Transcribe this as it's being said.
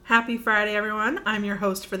Happy Friday, everyone. I'm your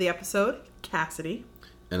host for the episode, Cassidy.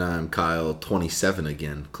 And I'm Kyle, 27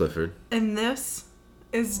 again, Clifford. And this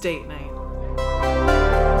is Date Night.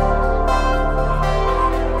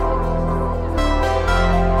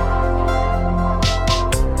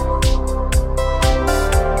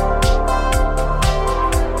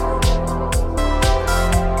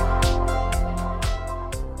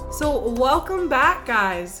 So, welcome back,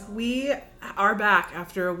 guys. We are back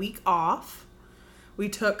after a week off. We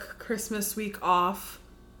took Christmas week off,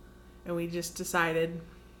 and we just decided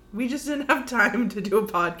we just didn't have time to do a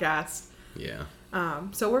podcast. Yeah.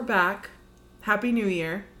 So we're back. Happy New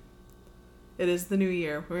Year. It is the new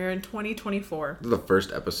year. We're in 2024. This is the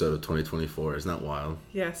first episode of 2024. Isn't that wild?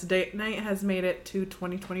 Yes, Date Night has made it to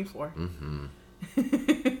 2024.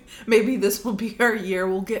 Mm-hmm. Maybe this will be our year.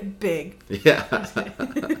 We'll get big. Yeah.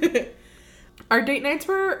 Our date nights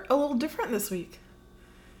were a little different this week.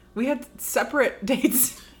 We had separate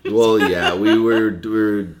dates. Well, yeah, we were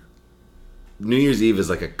New Year's Eve is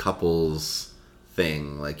like a couple's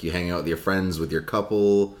thing. Like you hang out with your friends with your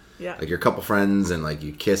couple. Yeah. Like your couple friends and like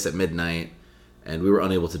you kiss at midnight. And we were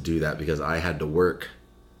unable to do that because I had to work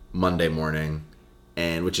Monday morning,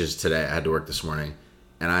 and which is today. I had to work this morning.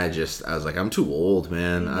 And I was like, I'm too old,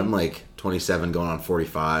 man. Mm-hmm. I'm like 27 going on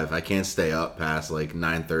 45. I can't stay up past like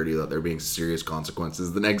 9:30 without there being serious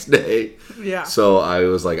consequences the next day. Yeah. So I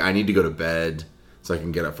was like, I need to go to bed so I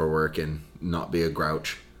can get up for work and not be a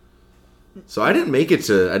grouch. So I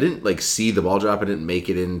didn't like see the ball drop. I didn't make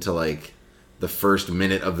it into like the first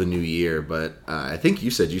minute of the new year, but I think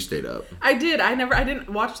you said you stayed up. I did. I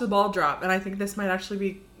didn't watch the ball drop, and I think this might actually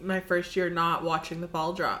be my first year not watching the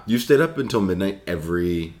ball drop. You stayed up until midnight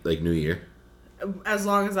every like New Year? As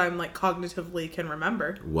long as I'm like cognitively can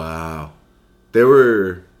remember. Wow. There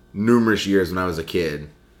were numerous years when I was a kid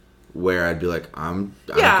where I'd be like, I'm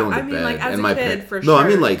going to bed. Like as and a kid, for no, sure. I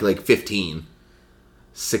mean like 15,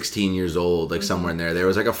 16 years old, like somewhere in there. There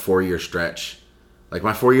was like a 4-year stretch. Like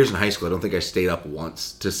my 4 years in high school, I don't think I stayed up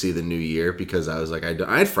once to see the new year because I was like,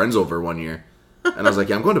 I had friends over one year. And I was like,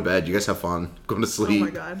 yeah, I'm going to bed. You guys have fun. I'm going to sleep. Oh my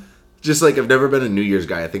God. Just like I've never been a New Year's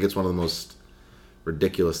guy. I think it's one of the most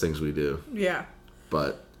ridiculous things we do. Yeah.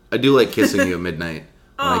 But I do like kissing you at midnight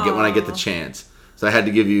when I get the chance. So I had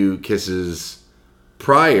to give you kisses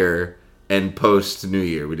prior and post New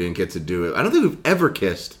Year. We didn't get to do it. I don't think we've ever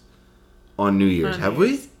kissed on New Year's, have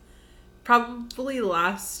we? Probably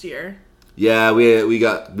last year. Yeah, we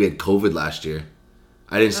had COVID last year.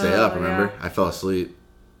 I didn't stay up, remember? Yeah. I fell asleep.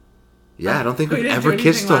 Yeah, I don't think we've ever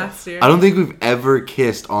kissed last year. I don't think we've ever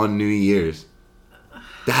kissed on New Year's.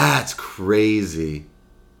 That's crazy.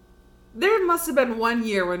 There must have been 1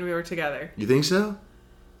 year when we were together. You think so?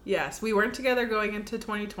 Yes, we weren't together going into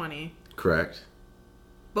 2020. Correct.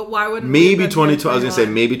 But why wouldn't maybe 2020? I was gonna say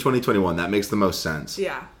maybe 2021. That makes the most sense.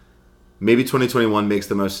 Yeah. Maybe 2021 makes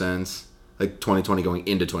the most sense. Like 2020 going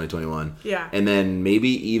into 2021. Yeah. And then maybe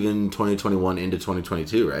even 2021 into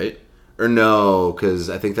 2022, right? Or no,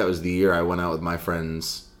 because I think that was the year I went out with my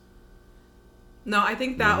friends. No, I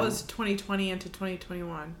think that was 2020 into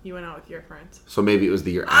 2021. You went out with your friends. So maybe it was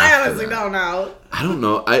the year after I honestly that. don't know. I don't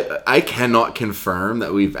know. I cannot confirm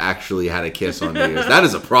that we've actually had a kiss on New Year's. That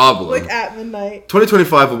is a problem. Like at midnight.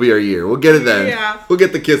 2025 will be our year. We'll get it then. Yeah. We'll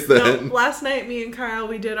get the kiss then. No, last night, me and Kyle,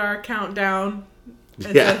 we did our countdown. It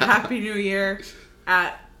said Happy New Year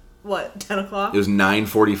at, 10 o'clock? It was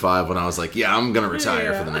 9:45 when I was like, yeah, I'm going to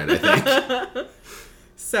retire for the night, I think.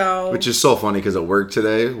 So, which is so funny because at work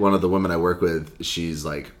today, one of the women I work with, she's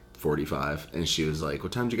like 45, and she was like,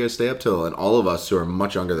 what time did you guys stay up till? And all of us who are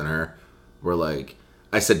much younger than her were like,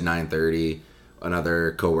 I said 9:30,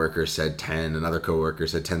 another coworker said 10, another coworker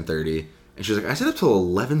said 10:30, and she was like, I stayed up till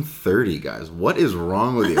 11:30, guys. What is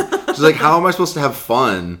wrong with you? She's like, how am I supposed to have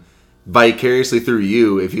fun vicariously through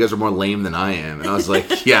you if you guys are more lame than I am? And I was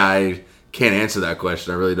like, yeah, I can't answer that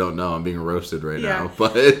question. I really don't know. I'm being roasted right now.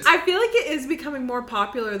 But I feel like it is becoming more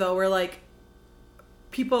popular though, where like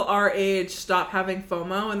people our age stop having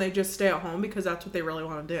FOMO and they just stay at home because that's what they really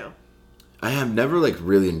want to do. I have never like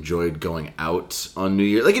really enjoyed going out on New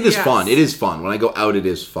Year. Like it is fun. It is fun. When I go out, it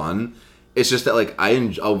is fun. It's just that like I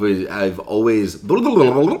have always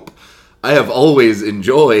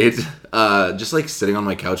enjoyed just like sitting on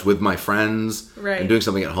my couch with my friends and doing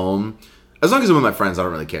something at home. As long as I'm with my friends, I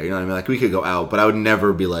don't really care. You know what I mean? Like, we could go out, but I would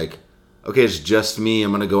never be like, okay, it's just me. I'm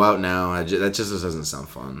going to go out now. That just doesn't sound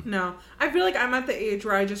fun. No. I feel like I'm at the age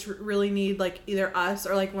where I just really need, like, either us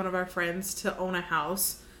or, like, one of our friends to own a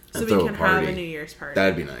house so we can have a New Year's party.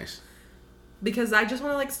 That'd be nice. Because I just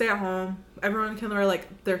want to, like, stay at home. Everyone can wear,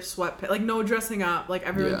 like, their sweatpants. Like, no dressing up. Like,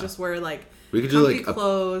 everyone just wear, like, we could do, like,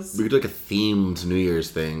 clothes. We could do, like, a themed New Year's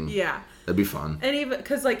thing. Yeah. That'd be fun. And even,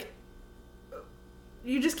 because, like,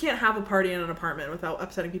 you just can't have a party in an apartment without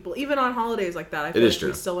upsetting people. Even on holidays like that, I feel like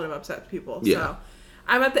we still would have upset people. Yeah. So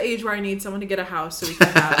I'm at the age where I need someone to get a house so we can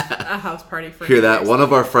have a house party for Hear that? One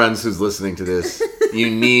of our friends who's listening to this, you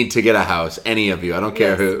need to get a house. Any of you. I don't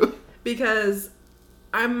care who. Because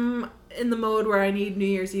I'm in the mode where I need New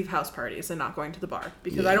Year's Eve house parties and not going to the bar.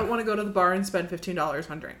 Because I don't want to go to the bar and spend $15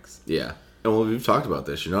 on drinks. Yeah. And well, we've talked about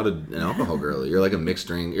this. You're not an alcohol girl. You're like a mixed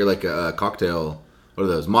drink. You're like a cocktail. What are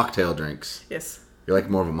those? Mocktail drinks. Yes. You're like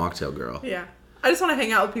more of a mocktail girl. Yeah. I just want to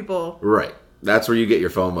hang out with people. Right. That's where you get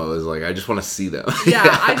your FOMO, is like, I just want to see them. Yeah,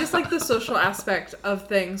 I just like the social aspect of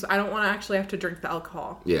things. I don't want to actually have to drink the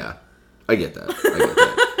alcohol. Yeah. I get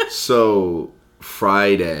that. So,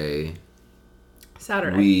 Saturday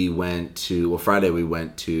we went to my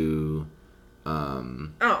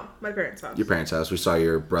parents' house. Your parents' house. We saw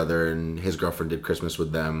your brother and his girlfriend did Christmas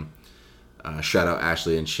with them. Shout out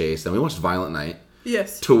Ashley and Chase. Then we watched Violent Night.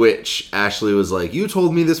 Yes. To which Ashley was like, you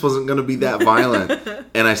told me this wasn't going to be that violent.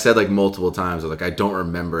 And I said, like, multiple times, like, I don't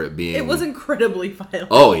remember it being... It was incredibly violent.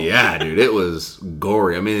 Oh, yeah, dude. It was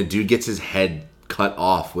gory. I mean, a dude gets his head cut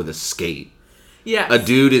off with a skate. Yeah. A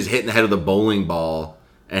dude is hitting the head of the bowling ball,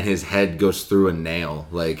 and his head goes through a nail.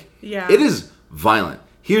 Like, yeah. It is violent.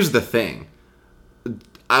 Here's the thing.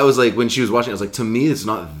 I was like, when she was watching, I was like, to me, it's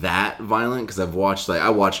not that violent, because I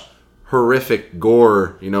watch horrific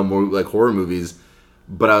gore, more like horror movies.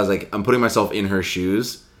 But I was like, I'm putting myself in her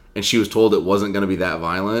shoes, and she was told it wasn't going to be that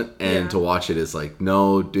violent, and to watch it is like,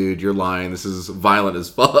 no, dude, you're lying. This is violent as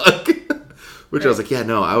fuck. Which I was like, yeah,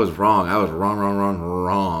 no, I was wrong. I was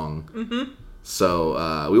wrong. Mm-hmm.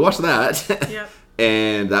 So we watched that. Yep.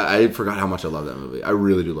 And I forgot how much I love that movie. I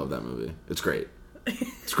really do love that movie. It's great.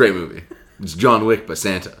 It's a great movie. It's John Wick, but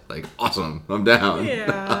Santa. Like, awesome. I'm down.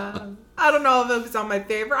 Yeah. I don't know if it's on my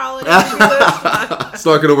favorite holiday list. It's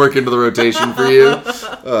not going to work into the rotation for you.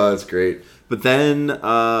 That's great. But then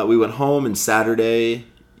we went home, and Saturday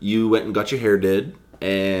you went and got your hair did,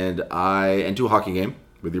 and to a hockey game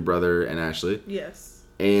with your brother and Ashley. Yes.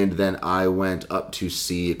 And then I went up to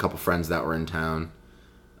see a couple friends that were in town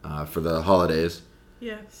for the holidays.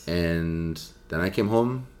 Yes. And then I came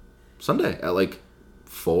home Sunday at like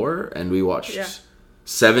 4, and we watched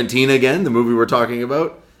 17 again, the movie we're talking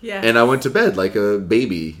about. Yeah. And I went to bed like a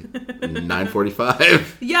baby,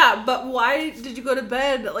 9:45. Yeah, but why did you go to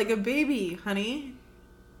bed like a baby, honey?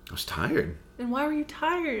 I was tired. And why were you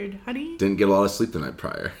tired, honey? Didn't get a lot of sleep the night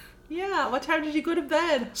prior. Yeah, what time did you go to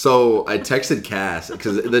bed? So I texted Cass,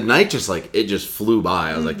 because the night just flew by.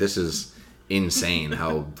 I was like, this is insane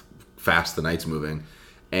how fast the night's moving.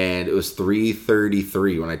 And it was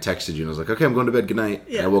 3:33 when I texted you, and I was like, okay, I'm going to bed, good night.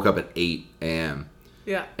 Yeah. And I woke up at 8 a.m.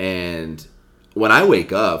 Yeah. And when I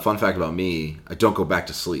wake up, fun fact about me, I don't go back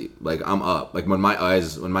to sleep. Like, I'm up. Like, when my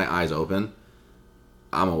eyes open,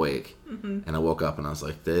 I'm awake. Mm-hmm. And I woke up and I was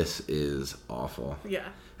like, this is awful. Yeah.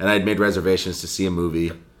 And I had made reservations to see a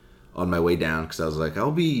movie on my way down, because I was like,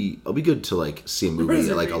 I'll be good to like see a movie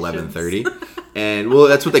at like 11:30. And well,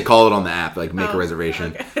 that's what they call it on the app, like make a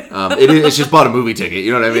reservation. Okay. It's just bought a movie ticket.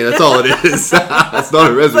 You know what I mean? That's all it is. It's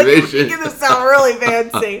not a reservation. Like, this sound really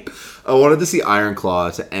fancy. I wanted to see Iron Claw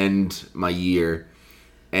to end my year,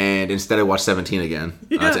 and instead I watched 17 again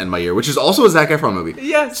to end my year, which is also a Zac Efron movie.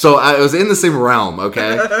 Yes. So I was in the same realm,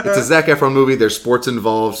 okay? It's a Zac Efron movie. There's sports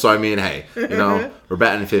involved, so I mean, hey, we're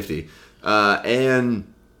batting 50.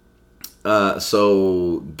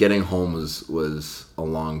 So getting home was a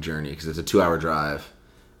long journey, because it's a 2-hour drive,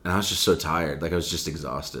 and I was just so tired. Like, I was just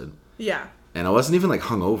exhausted. Yeah. And I wasn't even like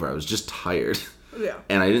hungover. I was just tired. Yeah.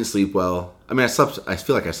 And I didn't sleep well. I mean, I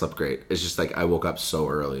feel like I slept great. It's just like I woke up so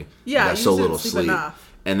early. Yeah. I got so little sleep.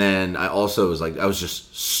 Enough. And then I also was like, I was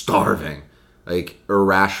just starving, like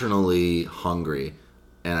irrationally hungry.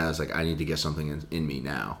 And I was like, I need to get something in me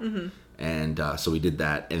now. Mm-hmm. And so we did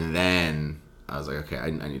that. And then I was like, okay, I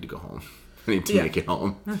need to go home. I need to make it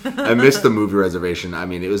home. I missed the movie reservation. I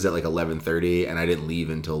mean, it was at like 11:30, and I didn't leave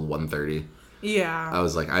until 1:30. Yeah. I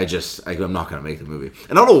was like, I'm not going to make the movie.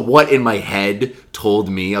 And I don't know what in my head told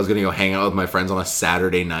me I was going to go hang out with my friends on a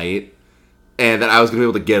Saturday night, and that I was going to be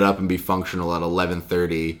able to get up and be functional at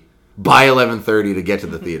 11:30, by 11:30 to get to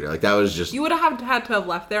the theater. Like, that was just... You would have had to have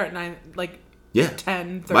left there at 9, like... Yeah.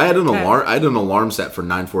 10, 30, I had an alarm set for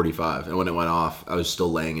 9:45, and when it went off, I was still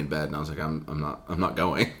laying in bed, and I was like, I'm not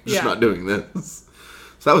going. I'm just not doing this.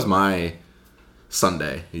 So that was my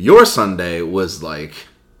Sunday. Your Sunday was like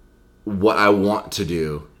what I want to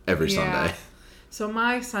do every Sunday. So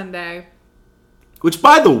my Sunday, which,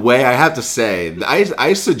 by the way, I have to say,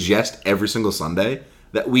 I suggest every single Sunday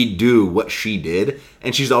that we do what she did,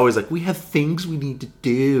 and she's always like, we have things we need to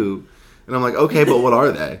do, and I'm like, okay, but what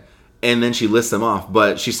are they? And then she lists them off.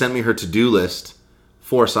 But she sent me her to-do list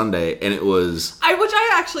for Sunday, and it was...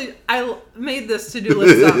 I made this to-do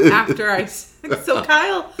list up after So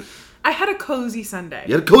Kyle, I had a cozy Sunday.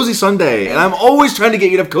 You had a cozy Sunday, and I'm always trying to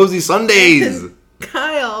get you to have cozy Sundays.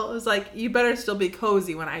 Kyle was like, you better still be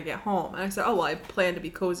cozy when I get home. And I said, oh, well, I plan to be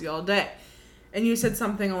cozy all day. And you said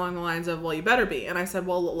something along the lines of, well, you better be. And I said,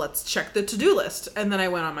 well, let's check the to-do list. And then I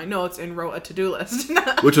went on my notes and wrote a to-do list.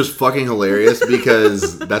 Which was fucking hilarious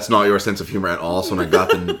because that's not your sense of humor at all. So when I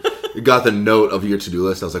got the note of your to-do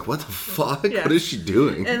list, I was like, what the fuck? Yeah. What is she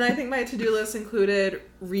doing? And I think my to-do list included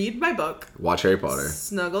read my book. Watch Harry Potter.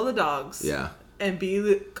 Snuggle the dogs. Yeah. And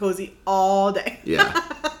be cozy all day. Yeah.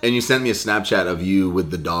 And you sent me a Snapchat of you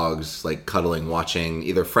with the dogs, like cuddling, watching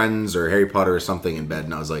either Friends or Harry Potter or something in bed.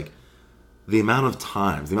 And I was like, the amount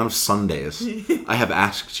of Sundays I have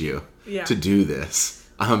asked you to do this.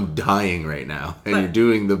 I'm dying right now. And you're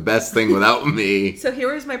doing the best thing without me. So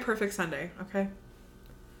here was my perfect Sunday, okay?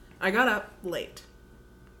 I got up late.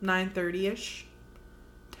 9:30-ish.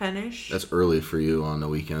 10-ish. That's early for you on the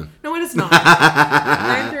weekend. No, it is not.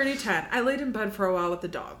 9:30, 10. I laid in bed for a while with the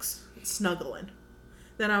dogs, snuggling.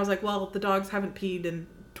 Then I was like, well, the dogs haven't peed in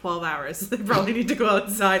 12 hours. They probably need to go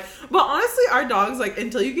outside. But honestly, our dogs, like,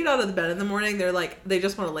 until you get out of the bed in the morning, they're like, they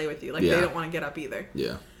just want to lay with you. Like, they don't want to get up either.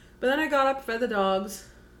 Yeah. But then I got up, fed the dogs,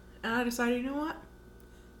 and I decided, you know what?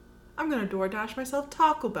 I'm going to DoorDash myself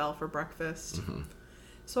Taco Bell for breakfast. Mm-hmm.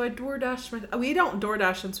 So I DoorDashed we don't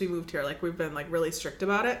DoorDash since we moved here. Like, we've been, like, really strict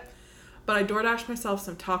about it. But I DoorDashed myself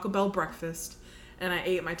some Taco Bell breakfast. And I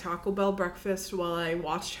ate my Taco Bell breakfast while I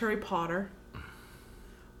watched Harry Potter.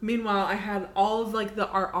 Meanwhile, I had all of, like,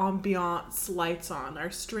 our ambiance lights on. Our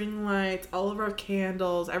string lights, all of our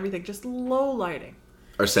candles, everything. Just low lighting.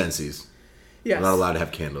 Our Sensies. Yes. We're not allowed to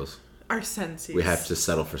have candles. Our Sensies. We have to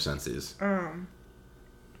settle for Sensies.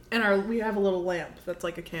 And we have a little lamp that's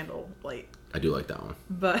like a candle light. I do like that one.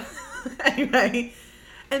 But anyway,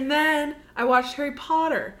 and then I watched Harry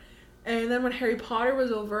Potter. And then when Harry Potter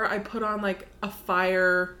was over, I put on like a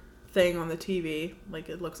fire thing on the TV. Like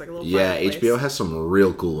it looks like a little fireplace. HBO has some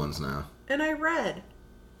real cool ones now. And I read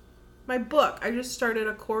my book. I just started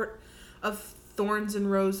A Court of Thorns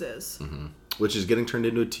and Roses. Mm-hmm. Which is getting turned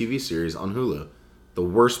into a TV series on Hulu. The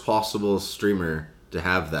worst possible streamer to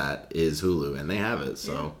have that is Hulu, and they have it,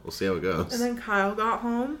 so we'll see how it goes. And then Kyle got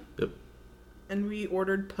home. Yep. And we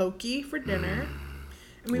ordered Pokey for dinner.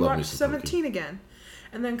 And we watched 17 again.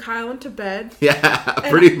 And then Kyle went to bed. Yeah,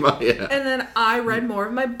 pretty much, yeah. And then I read more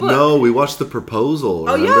of my book. No, we watched The Proposal,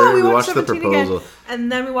 remember? Oh, yeah, we watched The Proposal. Again.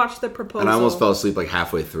 And then we watched The Proposal. And I almost fell asleep like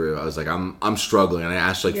halfway through. I was like, I'm struggling. And I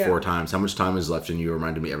asked like 4 times, how much time is left? And you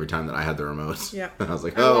reminded me every time that I had the remote. Yeah. And I was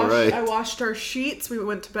like, right. I washed our sheets. We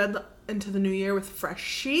went to bed into the new year with fresh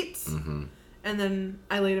sheets. Mm-hmm. And then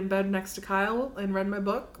I laid in bed next to Kyle and read my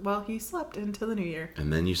book while he slept into the new year.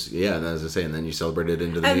 And then as I say, and then you celebrated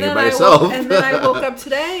into the new year by yourself. And then I woke up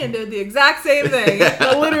today and did the exact same thing.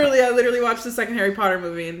 I literally watched the second Harry Potter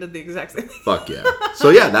movie and did the exact same thing. Fuck yeah.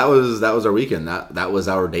 So yeah, that was our weekend. That was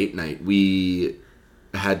our date night. We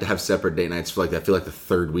had to have separate date nights for I feel like the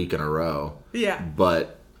 3rd week in a row. Yeah.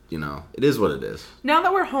 But, it is what it is. Now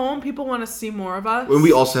that we're home, people want to see more of us. And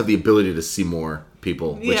we also have the ability to see more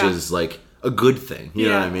people, which is a good thing. You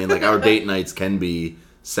know what I mean? Like our date nights can be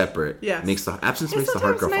separate. Yes. Absence makes the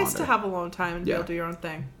heart grow fonder. It's nice to have alone time and be able to do your own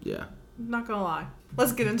thing. Yeah. Not gonna lie.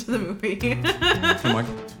 Let's get into the movie. Mike,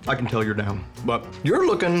 I can tell you're down, but you're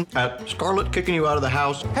looking at Scarlett kicking you out of the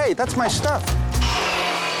house. Hey, that's my stuff.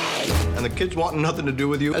 And the kids wanting nothing to do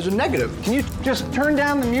with you as a negative. Can you just turn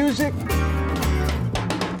down the music?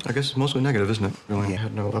 I guess it's mostly negative, isn't it? Really, I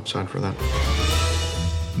had no upside for that.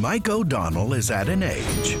 Mike O'Donnell is at an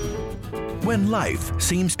age when life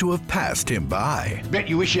seems to have passed him by. Bet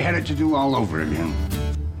you wish you had it to do all over again.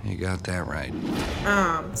 You got that right.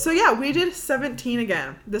 So yeah, we did 17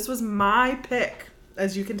 again. This was my pick.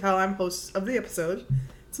 As you can tell, I'm host of the episode.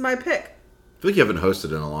 It's my pick. I feel like you haven't hosted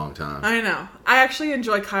in a long time. I know. I actually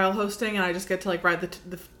enjoy Kyle hosting, and I just get to ride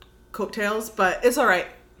the coattails, but it's all right.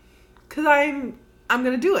 Because I'm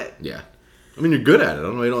going to do it. Yeah. I mean, you're good at it. I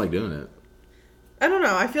don't know why you don't like doing it. I don't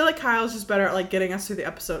know. I feel like Kyle's just better at getting us through the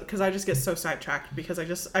episode because I just get so sidetracked because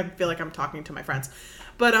I feel like I'm talking to my friends.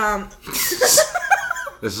 But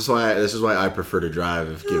This is why I prefer to drive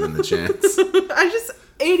if given the chance. I just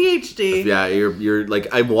ADHD. Yeah, you're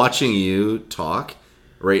I'm watching you talk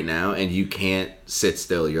right now and you can't sit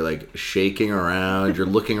still. You're shaking around, you're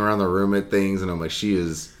looking around the room at things, and I'm like, she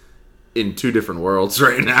is in 2 different worlds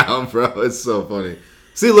right now, bro. It's so funny.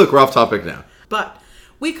 See, look, we're off topic now. But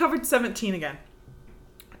we covered 17 again.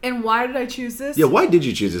 And why did I choose this? Yeah, why did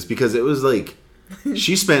you choose this? Because it was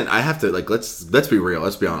she spent, I have to, let's be real,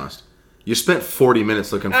 let's be honest. You spent 40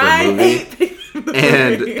 minutes looking for a I movie, hate picking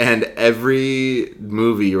the movie. and every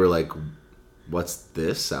movie you were like, "What's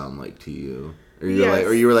this sound like to you?" Or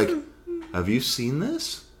you were like, "Have you seen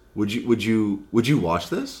this? Would you watch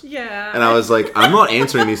this?" Yeah. And I was like, "I'm not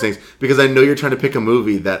answering these things because I know you're trying to pick a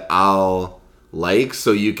movie that I'll like,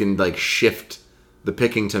 so you can like shift the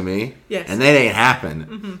picking to me." Yes. And that ain't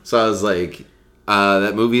happened. So I was like,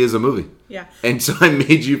 "That movie is a movie." Yeah. And so I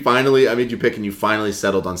made you pick, and you finally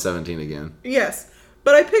settled on 17 again. Yes.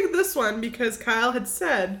 But I picked this one because Kyle had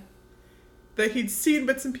said that he'd seen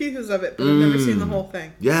bits and pieces of it, but had never seen the whole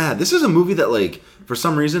thing. Yeah, this is a movie that, like, for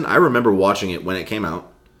some reason, I remember watching it when it came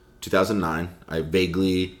out, 2009. I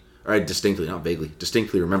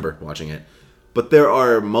distinctly remember watching it. But there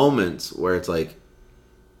are moments where it's like,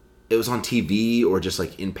 it was on TV or just,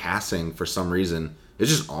 like, in passing for some reason. It's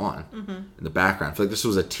just on in the background. I feel like this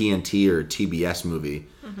was a TNT or TBS movie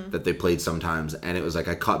that they played sometimes, and it was like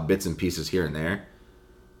I caught bits and pieces here and there,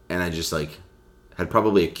 and I just like had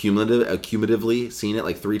probably accumulatively seen it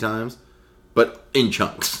like 3 times, but in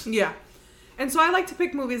chunks. Yeah. And so I like to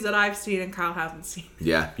pick movies that I've seen and Kyle hasn't seen.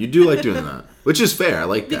 Yeah, you do like doing that, which is fair. I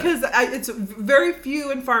like that. Because it's very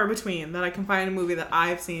few and far between that I can find a movie that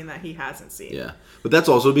I've seen that he hasn't seen. Yeah, but that's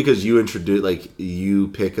also because you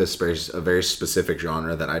pick a very specific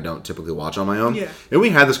genre that I don't typically watch on my own. Yeah. And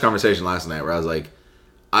we had this conversation last night where I was like,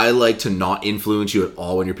 I like to not influence you at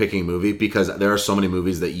all when you're picking a movie because there are so many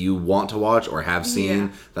movies that you want to watch or have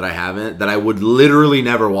seen that I haven't, that I would literally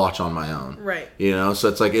never watch on my own. Right. You know, so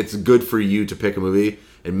it's like it's good for you to pick a movie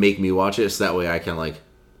and make me watch it so that way I can like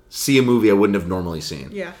see a movie I wouldn't have normally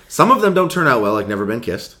seen. Yeah. Some of them don't turn out well, like Never Been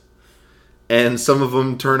Kissed. And some of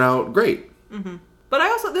them turn out great. Mm-hmm.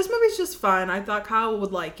 But this movie's just fun. I thought Kyle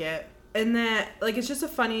would like it. And that, like, it's just a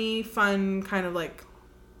funny, fun kind of like,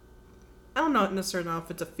 I don't necessarily know if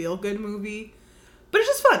it's a feel-good movie, but it's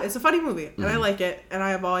just fun. It's a funny movie, and I like it, and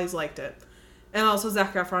I have always liked it. And also,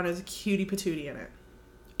 Zac Efron is a cutie patootie in it.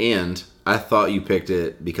 And I thought you picked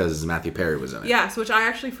it because Matthew Perry was in it. Yes, which I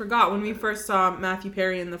actually forgot when we first saw Matthew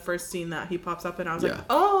Perry in the first scene that he pops up in. I was like,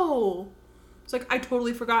 oh! It's like, I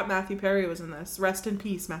totally forgot Matthew Perry was in this. Rest in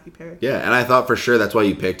peace, Matthew Perry. Yeah, and I thought for sure that's why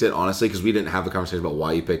you picked it, honestly, because we didn't have the conversation about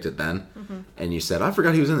why you picked it then. And you said, I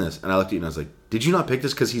forgot he was in this. And I looked at you and I was like, did you not pick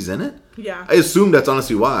this because he's in it? Yeah. I assume that's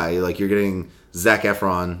honestly why. Like, you're getting Zac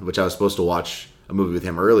Efron, which I was supposed to watch a movie with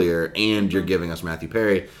him earlier, and you're giving us Matthew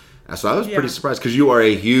Perry. So I was pretty surprised, because you are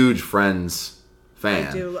a huge Friends fan.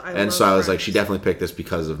 I do. And so I was like, she definitely picked this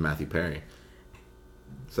because of Matthew Perry.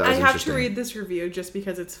 So that was I have interesting. to read this review just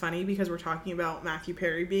because it's funny, because we're talking about Matthew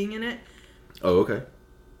Perry being in it. Oh, okay.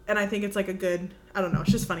 And I think it's like a good, I don't know,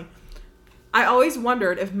 it's just funny. I always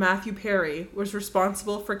wondered if Matthew Perry was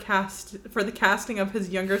responsible for the casting of his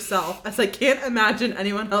younger self, as I can't imagine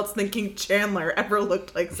anyone else thinking Chandler ever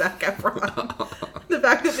looked like Zac Efron. The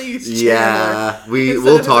fact that they used Chandler. Yeah,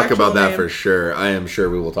 we'll talk about that for sure. I am sure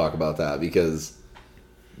we will talk about that because,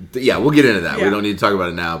 we'll get into that. Yeah. We don't need to talk about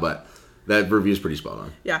it now, but that review is pretty spot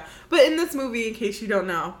on. Yeah, but in this movie, in case you don't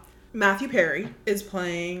know, Matthew Perry is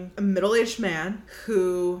playing a middle-aged man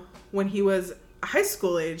who, when he was a high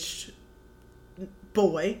school-aged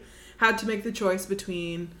boy, had to make the choice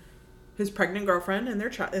between his pregnant girlfriend and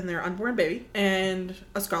their unborn baby and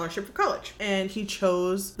a scholarship for college. And he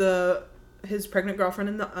chose his pregnant girlfriend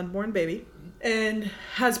and the unborn baby, and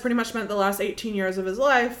has pretty much spent the last 18 years of his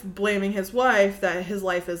life blaming his wife that his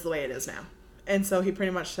life is the way it is now. And so he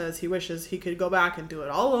pretty much says he wishes he could go back and do it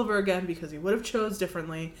all over again because he would have chose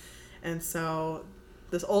differently. And so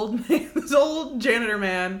this old janitor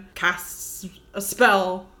man casts a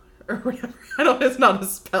spell or whatever. It's not a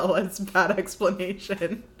spell, it's a bad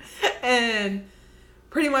explanation. And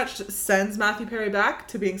pretty much sends Matthew Perry back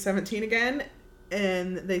to being 17 again.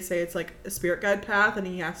 And they say it's like a spirit guide path, and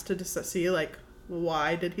he has to see like,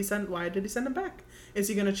 why did he send him back? Is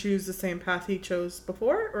he going to choose the same path he chose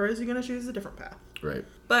before, or is he going to choose a different path? Right.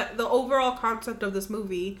 But the overall concept of this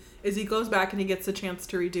movie is he goes back and he gets a chance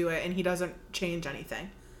to redo it, and he doesn't change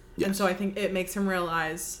anything. Yes. And so I think it makes him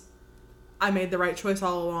realize, I made the right choice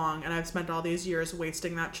all along, and I've spent all these years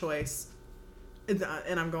wasting that choice,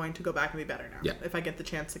 and I'm going to go back and be better now if I get the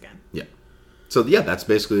chance again. Yeah. So that's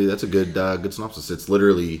a good synopsis. It's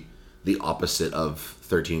literally the opposite of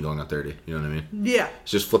 13 going on 30. You know what I mean? Yeah.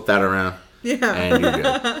 Just flip that around. Yeah. And you're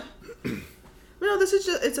good. No,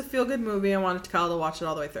 it's a feel good movie. I wanted Kyle to watch it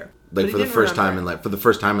all the way through. Like for the first time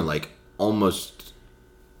in almost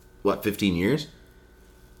 15 years?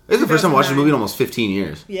 This is the first time I watched a movie in almost 15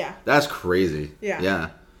 years. Yeah. That's crazy. Yeah. Yeah.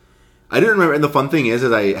 I didn't remember, and the fun thing is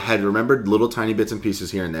I had remembered little tiny bits and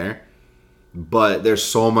pieces here and there, but there's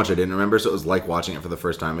so much I didn't remember, so it was like watching it for the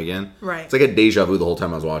first time again. Right. It's like a deja vu the whole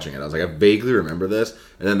time I was watching it. I was like, I vaguely remember this,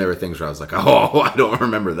 and then there were things where I was like, oh, I don't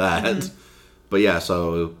remember that. Mm-hmm. But yeah,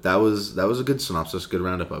 so that was a good synopsis, good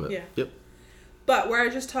roundup of it. Yeah. Yep. But where I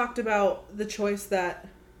just talked about the choice that,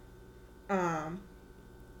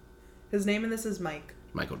 his name in this is Mike.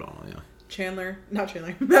 Mike O'Donnell, yeah.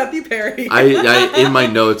 Matthew Perry. I in my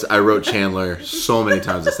notes, I wrote Chandler so many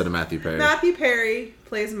times instead of Matthew Perry. Matthew Perry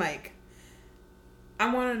plays Mike.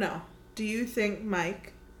 I want to know, do you think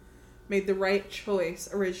Mike made the right choice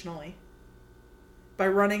originally by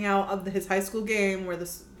running out of his high school game where the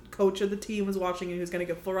coach of the team was watching and he was going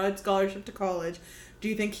to get full ride scholarship to college? Do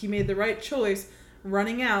you think he made the right choice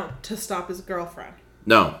running out to stop his girlfriend?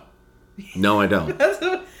 No, I don't.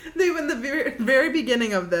 In the very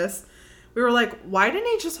beginning of this, we were like, why didn't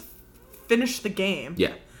he just finish the game?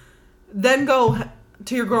 Yeah. Then go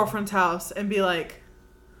to your girlfriend's house and be like,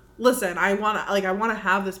 listen, I want to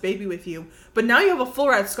have this baby with you, but now you have a full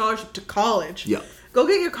ride scholarship to college. Yeah. Go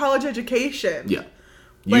get your college education. Yeah.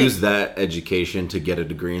 Use that education to get a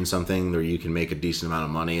degree in something where you can make a decent amount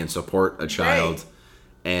of money and support a child, right,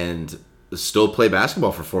 and still play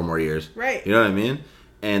basketball for 4 more years. Right. You know what I mean?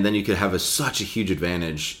 And then you could have such a huge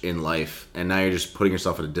advantage in life, and now you're just putting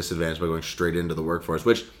yourself at a disadvantage by going straight into the workforce,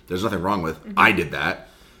 which there's nothing wrong with. Mm-hmm. I did that.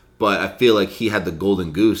 But I feel like he had the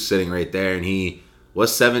golden goose sitting right there, and he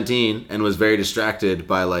was 17 and was very distracted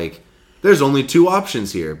by, like, there's only 2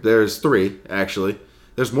 options here. There's 3, actually.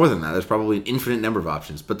 There's more than that. There's probably an infinite number of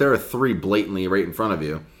options. But there are 3 blatantly right in front of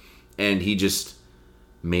you. And he just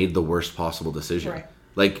made the worst possible decision. Right.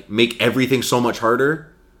 Like, make everything so much harder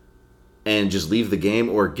and just leave the game,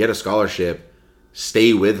 or get a scholarship,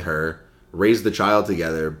 stay with her, raise the child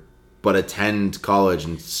together, but attend college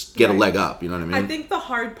and get a leg up. You know what I mean? I think the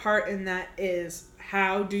hard part in that is,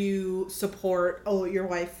 how do you support your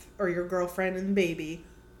wife or your girlfriend and baby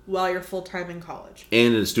while you're full-time in college?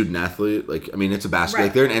 And a student athlete. Like, I mean, it's a basketball. Right.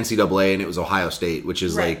 Like, they're an NCAA, and it was Ohio State, which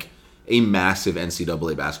is right, like a massive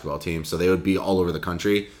NCAA basketball team. So they would be all over the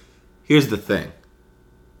country. Here's the thing.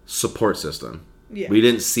 Support system. Yeah. We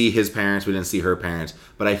didn't see his parents. We didn't see her parents.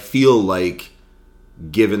 But I feel like,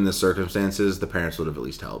 given the circumstances, the parents would have at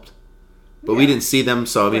least helped. But we didn't see them.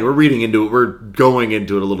 So, I mean, we're reading into it. We're going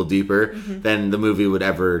into it a little deeper than the movie would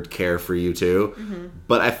ever care for you to. Mm-hmm.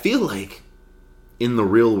 But I feel like, in the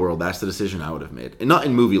real world, that's the decision I would have made. And not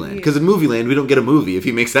in movie land. Because in movie land, we don't get a movie if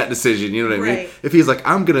he makes that decision. You know what I mean? If he's like,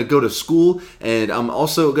 I'm going to go to school, and I'm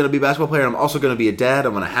also going to be a basketball player, and I'm also going to be a dad,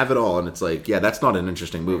 I'm going to have it all. And it's like, yeah, that's not an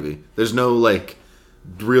interesting movie. There's no, like,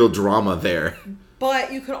 real drama there.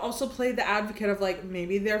 But you could also play the advocate of, like,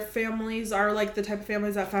 maybe their families are, like, the type of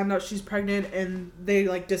families that found out she's pregnant and they,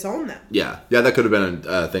 like, disown them. Yeah, that could have been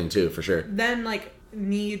a thing, too, for sure. Then, like,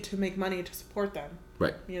 need to make money to support them.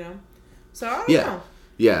 Right. You know? So, I don't know.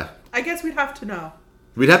 Yeah. I guess we'd have to know.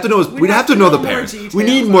 We'd have to know the parents. Details, we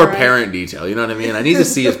need more parent detail. You know what I mean? I need to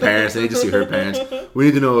see his parents. I need to see her parents. We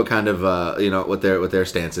need to know what kind of what their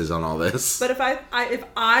stance is on all this. But if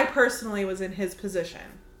I personally was in his position,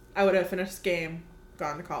 I would have finished the game,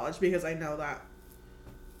 gone to college, because I know that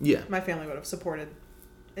my family would have supported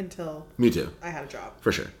until me too. I had a job.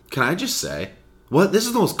 For sure. Can I just say, this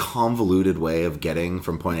is the most convoluted way of getting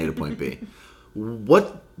from point A to point B.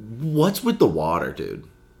 What's with the water, dude?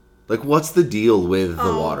 Like, what's the deal with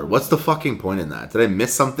the water? What's the fucking point in that? Did I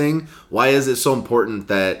miss something? Why is it so important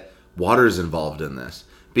that water is involved in this?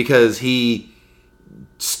 Because he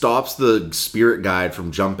stops the spirit guide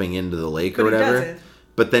from jumping into the lake or whatever. He doesn't.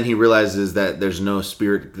 But then he realizes that there's no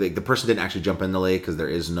spirit. Like, the person didn't actually jump in the lake because there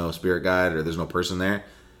is no spirit guide, or there's no person there.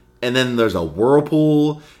 And then there's a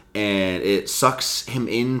whirlpool, and it sucks him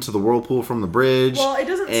into the whirlpool from the bridge. Well, it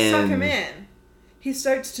doesn't suck him in. He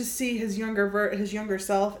starts to see his younger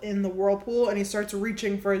self in the whirlpool, and he starts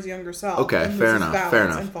reaching for his younger self. Okay, fair enough.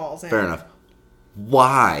 And falls in. Fair enough.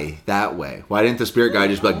 Why that way? Why didn't the spirit guy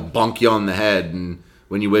just like bonk you on the head, and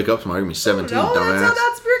when you wake up tomorrow, you're gonna be 17, no, dumbass? That's how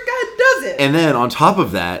that spirit guy does it. And then on top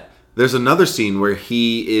of that, there's another scene where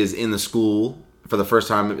he is in the school for the first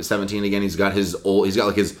time at 17 again. He's got his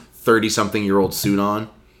 30-something-year-old suit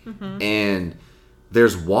on, and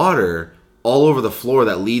there's water all over the floor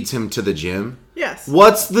that leads him to the gym. Yes.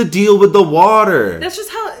 What's the deal with the water? That's just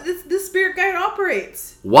how this spirit guide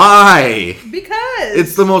operates. Why? Because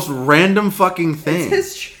it's the most random fucking thing.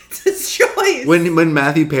 It's his choice. When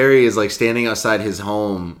Matthew Perry is like standing outside his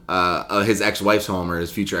home, his ex-wife's home, or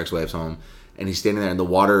his future ex-wife's home, and he's standing there, and the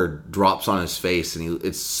water drops on his face, and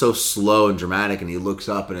it's so slow and dramatic, and he looks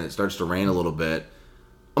up, and it starts to rain a little bit.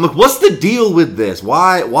 I'm like, what's the deal with this?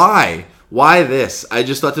 Why this? I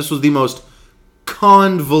just thought this was the most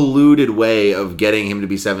convoluted way of getting him to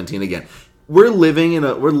be 17 again. we're living in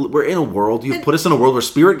we're in a world. You've put us in a world where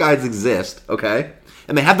spirit guides exist, okay?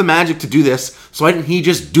 And they have the magic to do this, so why didn't he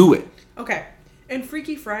just do it? Okay. In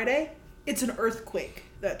Freaky Friday, it's an earthquake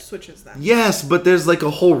that switches them. Yes, but there's like a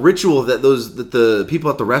whole ritual that the people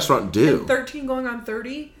at the restaurant do. In 13 going on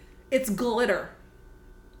 30, it's glitter.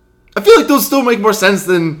 I feel like those still make more sense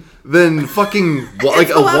than fucking like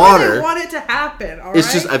a However water. they want it to happen, all It's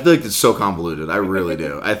right? just, I feel like it's so convoluted. I really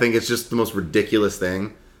do. I think it's just the most ridiculous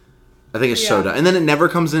thing. I think it's so dumb. And then it never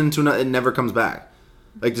comes it never comes back.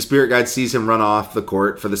 Like the spirit guide sees him run off the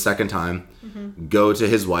court for the second time, go to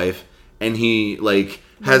his wife, and he like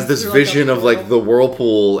has this through, vision like, a of like the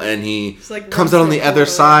whirlpool, and he like, comes runs out on through the a other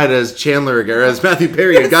portal. side as Chandler again, or as Matthew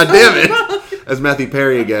Perry. God damn it, as Matthew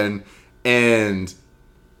Perry again, and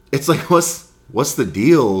it's like, what's the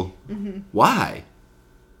deal? Why?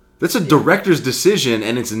 That's a director's decision,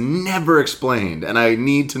 and it's never explained, and I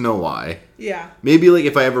need to know why. Yeah. Maybe like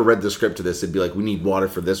if I ever read the script to this, it'd be like, we need water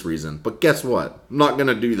for this reason. But guess what? I'm not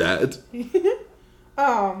gonna do that.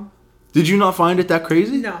 Did you not find it that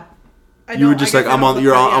crazy? No. You were just like, I'm on.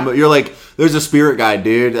 You're like, there's a spirit guide,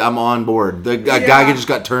 dude. I'm on board. The guy just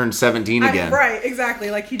got turned 17 again. Right,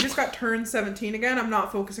 exactly. Like, he just got turned 17 again. I'm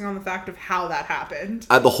not focusing on the fact of how that happened.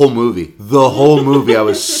 The whole movie, I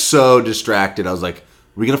was so distracted. I was like,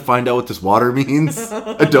 are we gonna find out what this water means?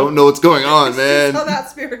 I don't know what's going on, man. That's how that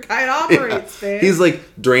spirit guide operates, man. He's like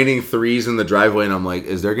draining threes in the driveway, and I'm like,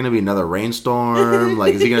 is there gonna be another rainstorm?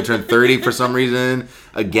 Like, is he gonna turn 30 for some reason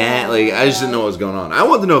again? Like, I just didn't know what was going on. I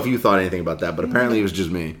wanted to know if you thought anything about that, but apparently it was just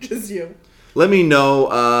me. Just you. Let me know,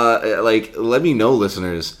 let me know,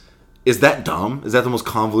 listeners. Is that dumb? Is that the most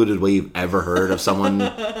convoluted way you've ever heard of someone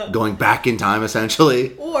going back in time,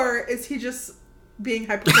 essentially? Or is he just being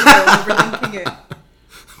hypercritical and overthinking it?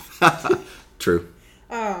 True.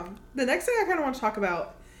 The next thing I kind of want to talk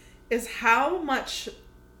about is how much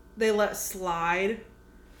they let slide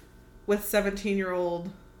with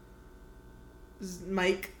 17-year-old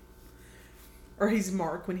Mike. Or he's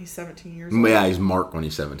Mark when he's 17 years old. Yeah, he's Mark when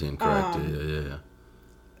he's 17, correct. Yeah.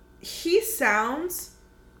 He sounds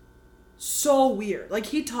so weird. Like,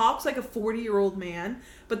 he talks like a 40-year-old man,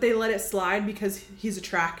 but they let it slide because he's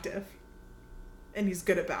attractive. And he's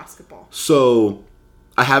good at basketball. So,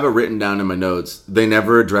 I have it written down in my notes. They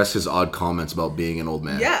never address his odd comments about being an old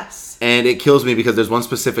man. Yes. And it kills me because there's one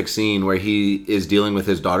specific scene where he is dealing with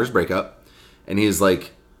his daughter's breakup. And he's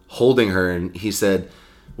like holding her, and he said,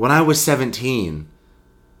 when I was 17,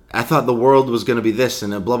 I thought the world was going to be this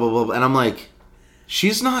and blah, blah, blah. And I'm like,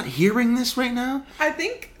 she's not hearing this right now? I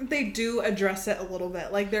think they do address it a little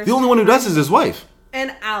bit. Like, there's The only one who does is his wife.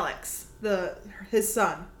 And Alex, his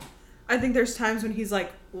son. I think there's times when he's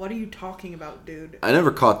like, what are you talking about, dude? I never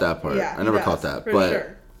caught that part. Yeah, I never he caught does, that. for But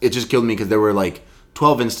sure. it just killed me because there were like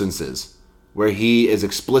 12 instances where he is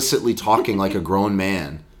explicitly talking like a grown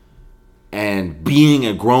man and being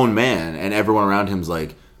a grown man, and everyone around him's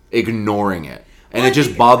like ignoring it. And Well, it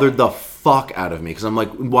just bothered the fuck out of me because I'm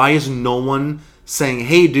like, why is no one saying,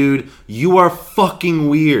 hey, dude, you are fucking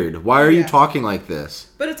weird. Why are you talking like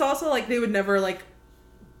this? But it's also like they would never like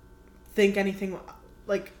think anything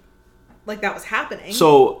like that was happening.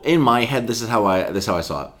 So in my head, this is how I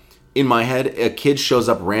saw it. In my head, a kid shows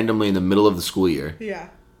up randomly in the middle of the school year, yeah,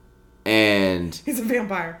 and he's a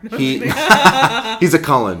vampire. No, he's a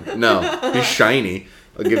Cullen. No, he's shiny.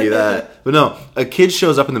 I'll give you that. But no, a kid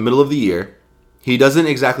shows up in the middle of the year. He doesn't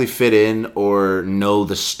exactly fit in or know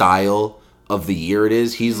the style of the year it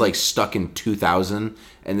is. He's like stuck in 2000,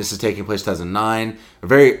 and this is taking place 2009,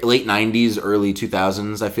 very late 90s, early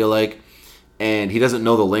 2000s, I feel like. And he doesn't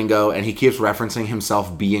know the lingo, and he keeps referencing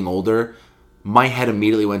himself being older. My head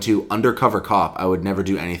immediately went to undercover cop. I would never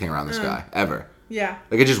do anything around this guy, ever. Yeah.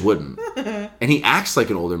 Like, I just wouldn't. And he acts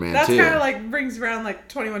like an older man, That's too. kind of like brings around like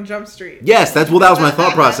 21 Jump Street. Yes, that was my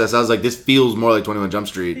thought process. I was like, this feels more like 21 Jump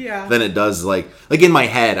Street than it does like in my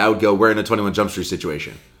head, I would go, we're in a 21 Jump Street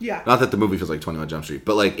situation. Yeah. Not that the movie feels like 21 Jump Street,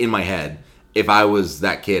 but like in my head, if I was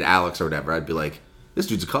that kid, Alex or whatever, I'd be like, this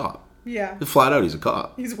dude's a cop. Yeah. Flat out, he's a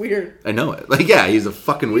cop. He's weird. I know it. Like, yeah, he's a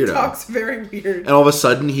fucking weirdo. He talks very weird. And all of a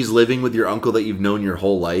sudden, he's living with your uncle that you've known your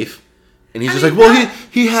whole life. And he's just mean, like, well, that-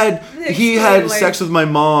 he had like- sex with my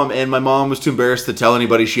mom, and my mom was too embarrassed to tell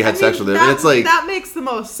anybody she had sex with him. And it's like, that makes the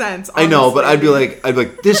most sense. I know, but honestly. I'd be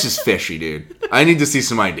like, this is fishy, dude. I need to see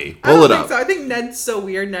some ID. I Pull don't it think up. So. I think Ned's so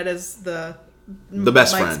weird. Ned is the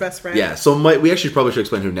Best Mike's friend. best friend. Yeah. So we actually probably should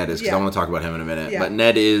explain who Ned is because I Yeah. want to talk about him in a minute. Yeah. But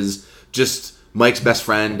Ned is just Mike's best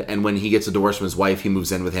friend, and when he gets a divorce from his wife, he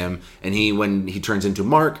moves in with him. And when he turns into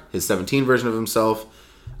Mark, his 17 version of himself,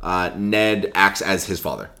 Ned acts as his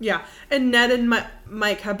father. Yeah, and Ned and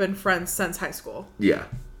Mike have been friends since high school. Yeah.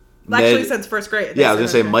 Actually, since first grade. Yeah, I was going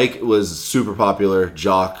to say Mike was super popular,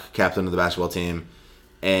 jock, captain of the basketball team,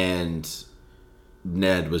 and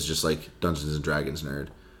Ned was just like Dungeons and Dragons nerd.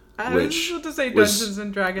 I was about to say Dungeons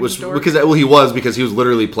and Dragons dork. Because he was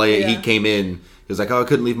literally playing. Yeah. He came in. He was like, "Oh, I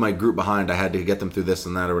couldn't leave my group behind. I had to get them through this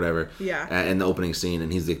and that or whatever." Yeah. In the opening scene,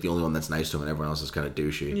 and he's like the only one that's nice to him, and everyone else is kind of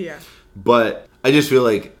douchey. Yeah. But I just feel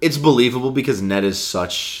like it's believable because Ned is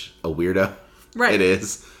such a weirdo. Right. It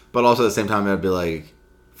is. But also at the same time, I'd be like,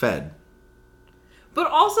 fed. But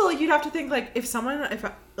also, like, you'd have to think, like, if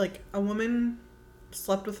a woman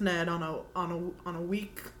slept with Ned on a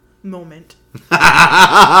weak moment and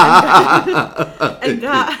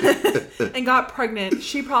got pregnant,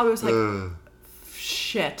 she probably was like,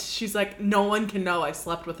 shit. She's like, no one can know I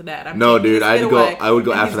slept with Ned. I would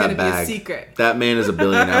go after that bag. Be a secret. That man is a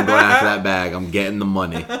billionaire. I'm going after that bag. I'm getting the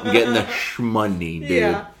money. I'm getting the shmoney, dude.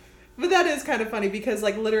 Yeah. But that is kind of funny because,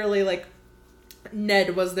 like, literally, like,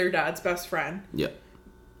 Ned was their dad's best friend. Yep.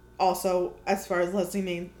 Also, as far as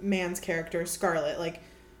Leslie Mann's character, Scarlett, like...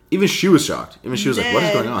 Even she was shocked. Even she was like, what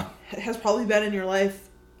is going on? Has probably been in your life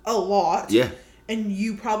a lot. Yeah. And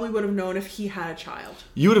you probably would have known if he had a child.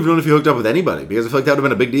 You would have known if he hooked up with anybody because I feel like that would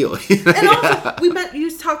have been a big deal. And also,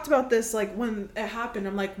 you talked about this, like, when it happened.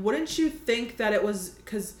 I'm like, wouldn't you think that it was...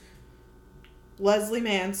 Because Leslie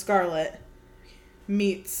Mann, Scarlett,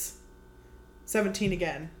 meets 17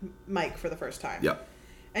 again, Mike, for the first time. Yep.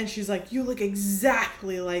 And she's like, you look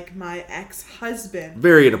exactly like my ex-husband.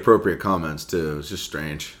 Very inappropriate comments, too. It's just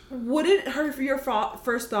strange. Wouldn't your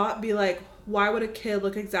first thought be like, why would a kid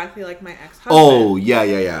look exactly like my ex-husband? Oh,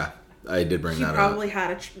 yeah. I did bring that up. He probably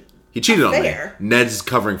had he cheated on me. Ned's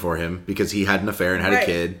covering for him because he had an affair and had a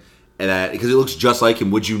kid. And because it looks just like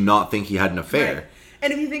him, would you not think he had an affair? Right.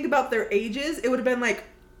 And if you think about their ages, it would have been like...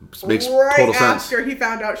 Makes right total sense. After he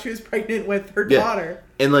found out she was pregnant with her daughter.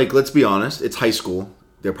 And, like, let's be honest, it's high school.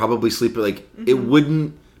 They're probably sleeping. Like, It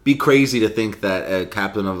wouldn't be crazy to think that a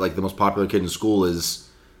captain of, like, the most popular kid in school is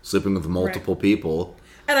sleeping with multiple people.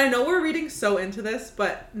 And I know we're reading so into this,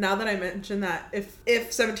 but now that I mentioned that,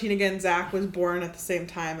 if 17 again, Zach was born at the same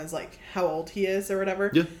time as, like, how old he is or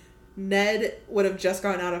whatever, Ned would have just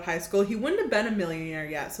gone out of high school. He wouldn't have been a millionaire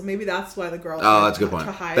yet, so maybe that's why the girl... Oh, that's a good point.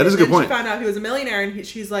 That is a good point. She found out he was a millionaire, and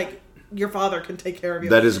she's like, your father can take care of you.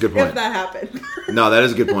 That is a good point. If that happened. No, that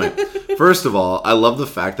is a good point. First of all, I love the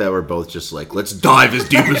fact that we're both just like, let's dive as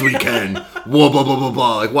deep as we can. Whoa, blah, blah, blah,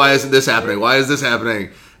 blah. Like, why isn't this happening? Why is this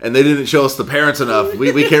happening? And they didn't show us the parents enough.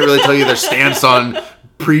 We can't really tell you their stance on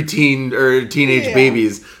preteen or teenage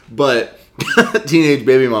babies, but teenage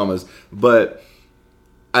baby mamas. But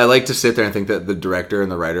I like to sit there and think that the director and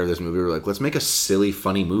the writer of this movie were like, let's make a silly,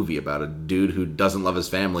 funny movie about a dude who doesn't love his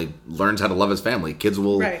family, learns how to love his family. Kids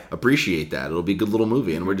will appreciate that. It'll be a good little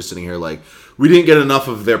movie. And we're just sitting here like, we didn't get enough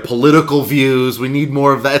of their political views. We need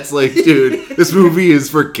more of that. It's like, dude, this movie is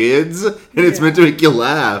for kids and it's meant to make you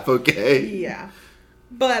laugh, okay? Yeah.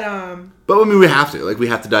 But I mean, we have to. Like, we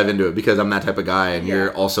have to dive into it because I'm that type of guy and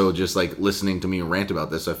you're also just, like, listening to me rant about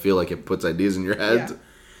this. I feel like it puts ideas in your head.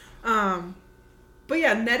 Yeah. But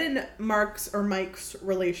yeah, Ned and Mike's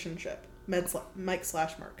relationship,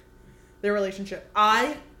 Mike/Mark, their relationship,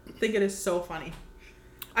 I think it is so funny.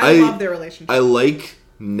 I love their relationship. I like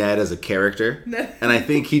Ned as a character, and I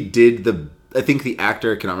think I think the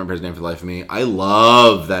actor, I cannot remember his name for the life of me. I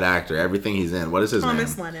love that actor, everything he's in. What is his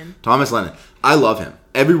name? Thomas Lennon. I love him.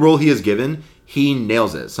 Every role he is given, he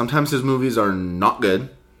nails it. Sometimes his movies are not good,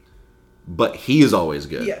 but he is always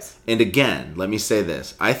good. Yes. And again, let me say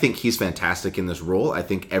this. I think he's fantastic in this role. I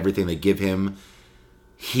think everything they give him,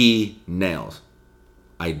 he nails.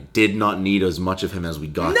 I did not need as much of him as we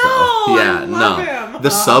got. I love him. The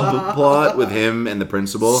subplot with him and the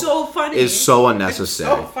principal is so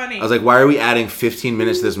unnecessary. It's so funny. I was like, why are we adding 15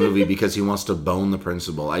 minutes to this movie because he wants to bone the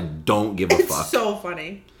principal? I don't give a fuck. It's so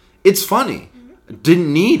funny. It's funny.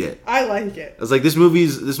 Didn't need it. I like it. I was like, this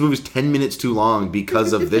movie's 10 minutes too long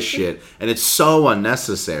because of this shit, and it's so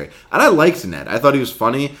unnecessary. And I liked Ned. I thought he was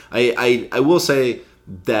funny. I will say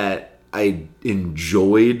that I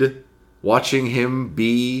enjoyed watching him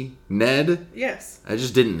be Ned. Yes. I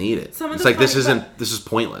just didn't need it. It's like this is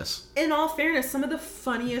pointless. In all fairness, some of the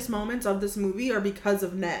funniest moments of this movie are because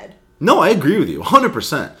of Ned. No, I agree with you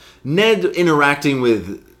 100%. Ned interacting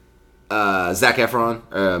with Zac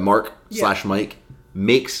Efron, Mark / Mike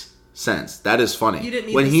makes sense. That is funny. You didn't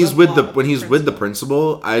need when he's with the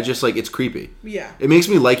principal, I just like it's creepy. Yeah. It makes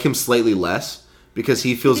me like him slightly less because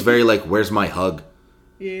he feels very like, where's my hug?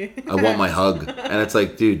 Yeah. I want my hug. And it's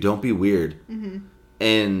like, dude, don't be weird. Mm-hmm.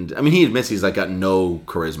 And, I mean, he admits he's, like, got no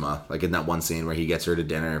charisma. Like, in that one scene where he gets her to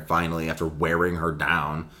dinner, finally, after wearing her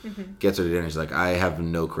down, gets her to dinner. He's like, I have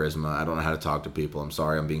no charisma. I don't know how to talk to people. I'm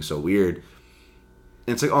sorry. I'm being so weird.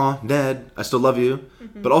 And it's like, oh, Ned, I still love you.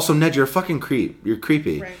 But also, Ned, you're a fucking creep. You're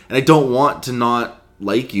creepy. Right. And I don't want to not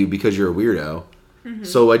like you because you're a weirdo.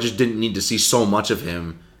 So I just didn't need to see so much of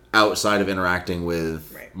him outside of interacting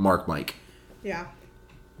with Mark Mike. Yeah.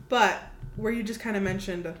 But where you just kind of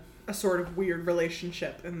mentioned a sort of weird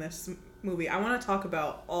relationship in this movie, I want to talk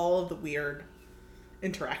about all of the weird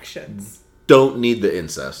interactions Don't need the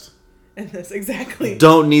incest. in this. Exactly.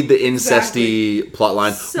 Don't need the incesty plot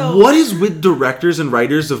line. So- What is with directors and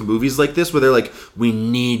writers of movies like this where they're like, we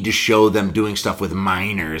need to show them doing stuff with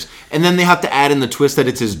minors, and then they have to add in the twist that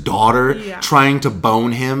it's his daughter trying to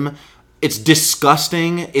bone him? It's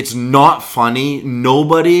disgusting. It's not funny.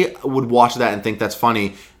 Nobody would watch that and think that's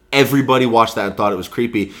funny. Everybody watched that and thought it was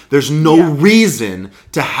creepy. There's no reason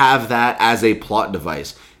to have that as a plot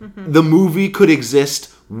device. The movie could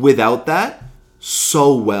exist without that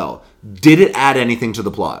so well. Did it add anything to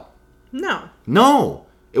the plot? No. No.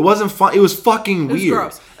 It wasn't fun. It was fucking was weird.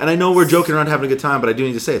 gross. And I know we're joking around having a good time, but I do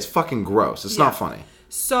need to say it's fucking gross. It's not funny.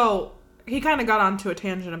 So he kind of got onto a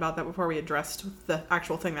tangent about that before we addressed the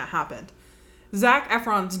actual thing that happened. Zac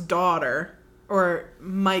Efron's daughter, or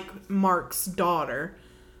Mark's daughter,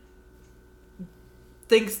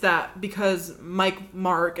 thinks that because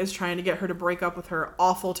Mark is trying to get her to break up with her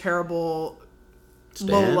awful, terrible,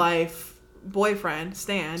 low-life boyfriend,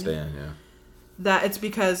 Stan, Yeah. that it's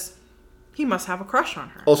because he must have a crush on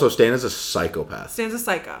her. Also, Stan is a psychopath. Stan's a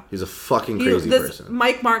psycho. He's a fucking crazy person.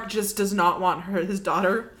 Mark just does not want his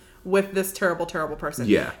daughter with this terrible, terrible person.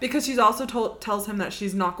 Yeah. Because she's also tells him that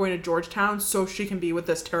she's not going to Georgetown so she can be with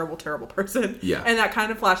this terrible, terrible person. Yeah. And that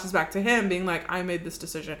kind of flashes back to him being like, I made this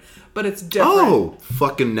decision. But it's different. Oh!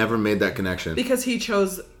 Fucking never made that connection. Because he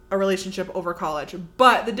chose a relationship over college.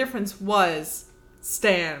 But the difference was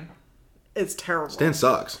Stan is terrible. Stan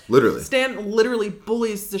sucks. Literally. Stan literally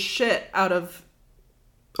bullies the shit out of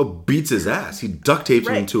beats his ass. He duct tapes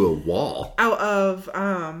him to a wall.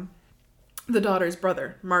 The daughter's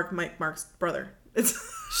brother, Mark's brother. It's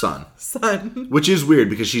Son. son. Which is weird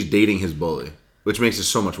because she's dating his bully, which makes it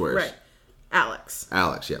so much worse. Right. Alex.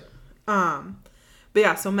 Yep. But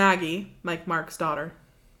yeah, so Maggie, Mark's daughter,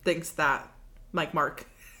 thinks that Mark.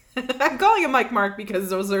 I'm calling him Mark because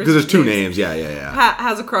there's two names. Yeah.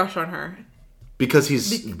 Has a crush on her. Because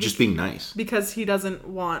he's just being nice. Because he doesn't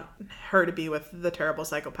want her to be with the terrible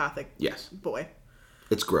psychopathic boy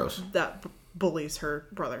It's gross. that bullies her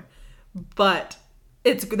brother. But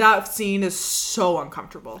that scene is so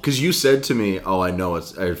uncomfortable. Because you said to me, oh, I know,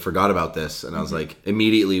 I forgot about this. And I was like,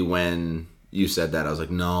 immediately when you said that, I was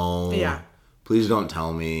like, no. Yeah. Please don't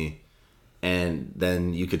tell me. And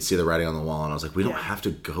then you could see the writing on the wall. And I was like, we don't have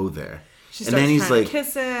to go there. She and starts then he's trying like, to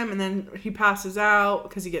kiss him, and then he passes out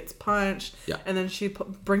because he gets punched. Yeah. And then she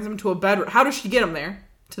brings him to a bedroom. How does she get him there?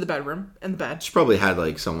 To the bedroom and the bed. she probably had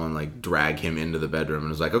like someone like drag him into the bedroom and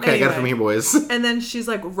was like, okay, I got it from here, boys. And then she's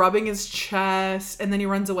like rubbing his chest, and then he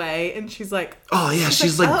runs away, and she's like, Oh, yeah,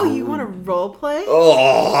 she's like, oh, you want to role play?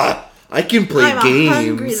 oh, I can play I'm games. a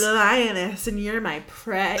hungry lioness, and you're my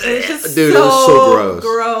prey. And it's just Dude, so, it was so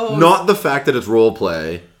gross. Not the fact that it's role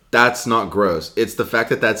play. That's not gross. It's the fact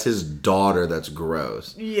that that's his daughter that's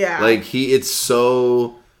gross. Yeah. Like, it's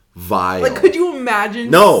so vile. Like, could you imagine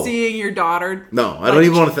No. seeing your daughter? No, I don't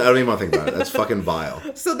even want to. I don't even want to think about it. That's fucking vile.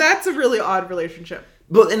 So that's a really odd relationship.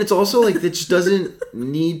 But and it's also like that just doesn't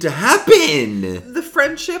need to happen. The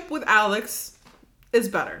friendship with Alex is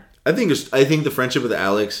better. I think the friendship with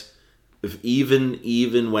Alex, if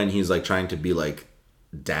even when he's like trying to be like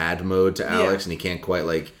dad mode to Alex and he can't quite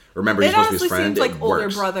like remember he's It supposed to be his honestly friend. seems It like older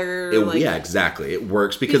works. brother, It, like- yeah, exactly. It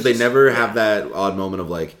works because they just- never have that odd moment of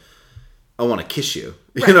like, I want to kiss you.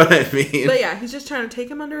 You know what I mean? But yeah, he's just trying to take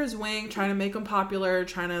him under his wing, trying to make him popular,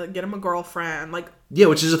 trying to get him a girlfriend. Like, Yeah,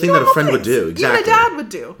 which is a thing that a normal friend would things. do. Exactly. Even a dad would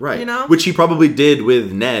do. Right. You know? Which he probably did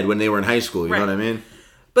with Ned when they were in high school. You know Right. what I mean?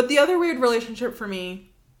 But the other weird relationship for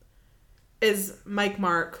me is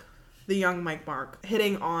Mark, the young Mark,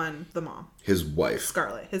 hitting on the mom, His wife.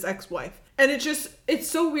 Scarlett, his ex-wife. And it's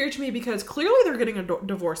so weird to me because clearly they're getting a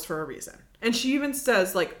divorce for a reason. And she even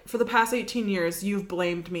says, like, for the past 18 years, you've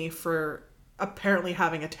blamed me for apparently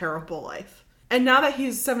having a terrible life. And now that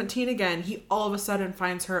he's 17 again, he all of a sudden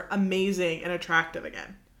finds her amazing and attractive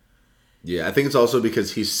again. Yeah, I think it's also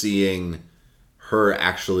because he's seeing her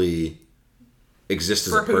actually exist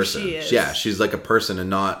as For a who person. she is. Yeah, she's like a person and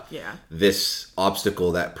not Yeah. this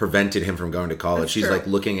obstacle that prevented him from going to college. That's She's true. like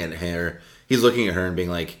looking at her. He's looking at her and being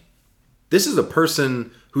like, This is a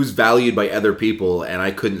person who's valued by other people, and I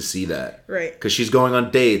couldn't see that. Right. Because she's going on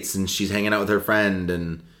dates, and she's hanging out with her friend,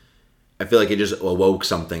 and I feel like it just awoke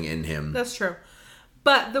something in him. That's true.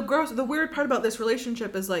 But the weird part about this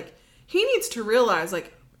relationship is, like, he needs to realize,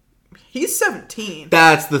 like, he's 17.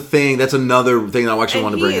 That's the thing. That's another thing I actually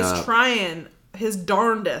want to bring up. And he is trying his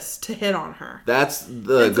darndest to hit on her. That's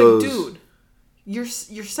the... It's like, dude, you're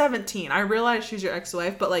 17. I realize she's your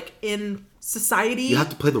ex-wife, but, like, in society... You have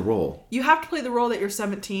to play the role. You have to play the role that you're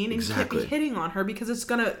 17, and Exactly. you can't be hitting on her because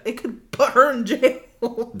it could put her in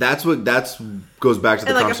jail. That's goes back to the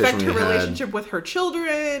and, like, conversation affect we her had. relationship with her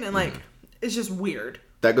children, and, like, it's just weird.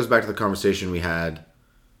 That goes back to the conversation we had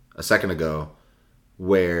a second ago,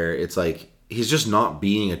 where it's like, he's just not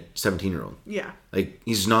being a 17-year-old. Yeah. Like,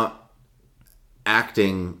 he's not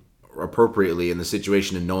acting appropriately in the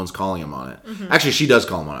situation, and no one's calling him on it. Mm-hmm. Actually, she does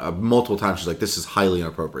call him on it. Multiple times she's like, this is highly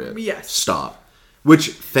inappropriate. Yes. Stop. Which,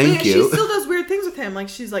 thank you. She still does weird things with him. Like,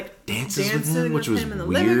 she's, like, Dances with dancing him, which was in the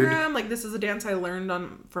weird. living room. Like, this is a dance I learned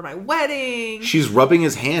for my wedding. She's rubbing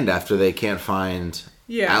his hand after they can't find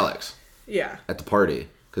Yeah. Alex Yeah. at the party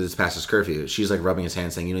because it's past his curfew. She's like rubbing his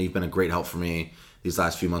hand saying, you've been a great help for me these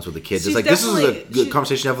last few months with the kids. She's It's like, this is a definitely- good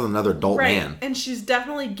conversation to have with another adult Right. man. And she's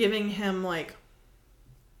definitely giving him, like,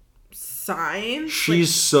 signs.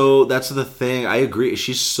 She's like, that's the thing. I agree.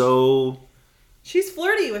 she's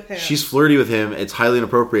flirty with him. She's flirty with him. It's highly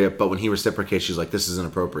inappropriate, but when he reciprocates, she's like, this is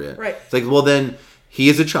inappropriate. Right. It's like, well, then he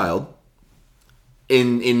is a child.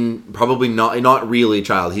 In probably not really a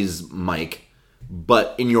child. He's Mike.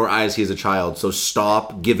 But in your eyes, he is a child. So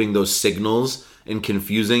stop giving those signals and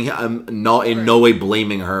confusing him. I'm not in no way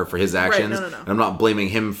blaming her for his actions. No. And I'm not blaming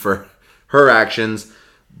him for her actions.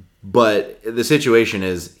 But the situation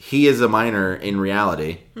is, he is a minor in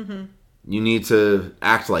reality. Mm-hmm. You need to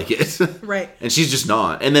act like it. Right. And she's just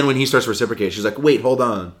not. And then when he starts to reciprocate, she's like, wait, hold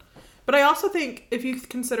on. But I also think if you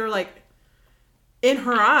consider, like, in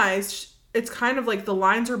her eyes, it's kind of like the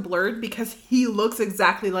lines are blurred because he looks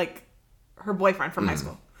exactly like her boyfriend from high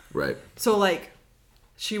school. Right. So, like,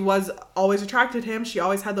 she was always attracted to him. She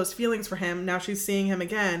always had those feelings for him. Now she's seeing him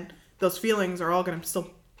again. Those feelings are all going to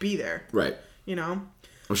still be there. Right. You know?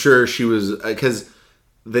 I'm sure she was, because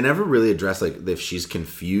they never really address, like, if she's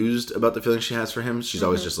confused about the feelings she has for him. She's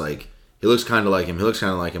always just like, he looks kind of like him,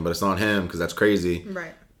 but it's not him, because that's crazy.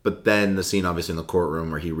 Right. But then the scene, obviously, in the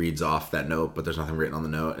courtroom where he reads off that note, but there's nothing written on the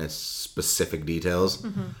note, and it's specific details.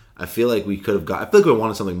 Mm-hmm. I feel like we could have I feel like we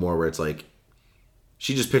wanted something more where it's like,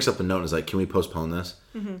 she just picks up the note and is like, can we postpone this?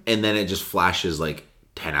 Mm-hmm. And then it just flashes, like,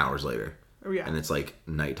 10 hours later. Oh, yeah. And it's, like,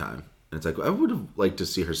 nighttime. And it's like, I would have liked to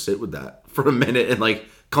see her sit with that for a minute and, like,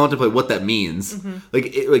 contemplate what that means.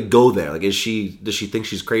 Mm-hmm. Like, go there. Like, does she think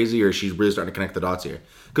she's crazy, or is she really starting to connect the dots here?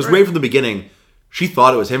 Because right from the beginning, she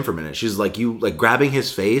thought it was him for a minute. She's like, grabbing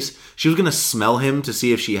his face. She was gonna smell him to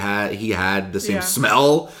see if he had the same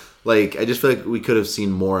smell. Like, I just feel like we could have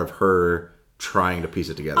seen more of her trying to piece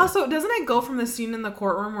it together. Also, doesn't it go from the scene in the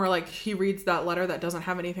courtroom where, like, he reads that letter that doesn't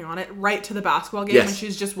have anything on it right to the basketball game, and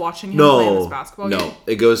she's just watching him play in this basketball game? No,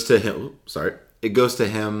 it goes to him. It goes to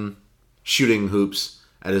him shooting hoops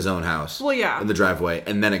at his own house. Well, yeah. In the driveway,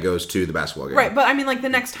 and then it goes to the basketball game. Right, but I mean, like, the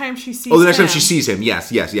next time she sees the next time she sees him, yes.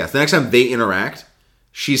 The next time they interact,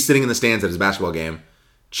 she's sitting in the stands at his basketball game,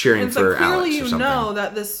 cheering and for so clearly Alex or something. you know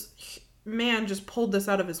that this man just pulled this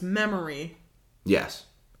out of his memory. Yes.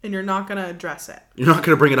 And you're not gonna address it. You're not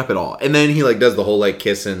gonna bring it up at all. And then he, like, does the whole, like,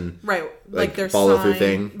 kiss and right, like their follow sign through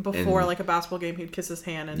thing before, and, like, a basketball game. He'd kiss his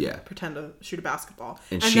hand and pretend to shoot a basketball.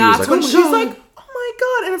 And she was that's like, when oh she's God. like, "Oh my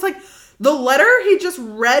god!" And it's like the letter he just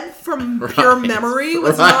read from pure memory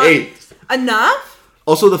was not enough.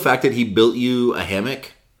 Also, the fact that he built you a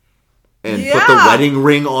hammock and put the wedding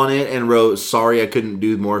ring on it and wrote, "Sorry, I couldn't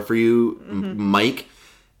do more for you, Mike."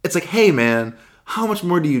 It's like, hey, man, how much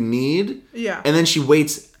more do you need? Yeah. And then she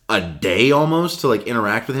waits a day almost to, like,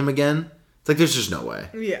 interact with him again. It's like, there's just no way.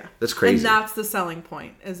 Yeah. That's crazy. And that's the selling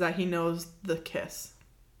point, is that he knows the kiss.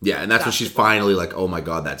 Yeah, and that's when she's finally like, oh my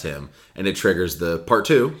god, that's him. And it triggers the part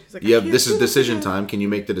 2. Like, this is decision time. Can you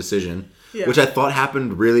make the decision? Yeah. Which I thought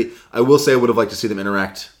happened really. I will say I would have liked to see them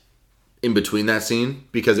interact in between that scene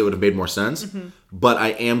because it would have made more sense. Mm-hmm. But I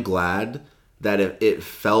am glad that it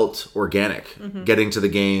felt organic. Mm-hmm. Getting to the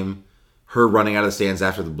game, her running out of the stands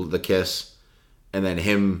after the kiss, and then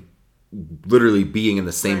him literally being in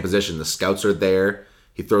the same position. The scouts are there.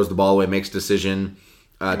 He throws the ball away, makes a decision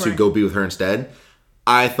to go be with her instead.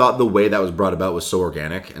 I thought the way that was brought about was so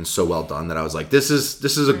organic and so well done that I was like, this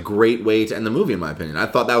is a great way to end the movie, in my opinion. I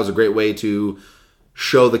thought that was a great way to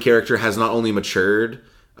show the character has not only matured,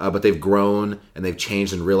 but they've grown and they've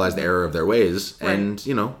changed and realized the error of their ways. Right.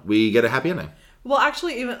 And, we get a happy ending. Well,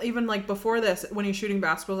 actually, even like before this, when he's shooting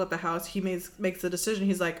basketballs at the house, he makes the decision.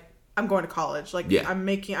 He's like, I'm going to college. Like, Yeah.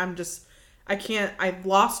 I can't, I've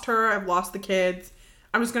lost her. I've lost the kids.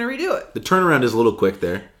 I'm just going to redo it. The turnaround is a little quick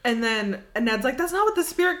there. And then Ned's like, that's not what the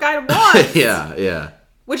spirit guide wants. Yeah.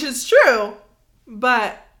 Which is true.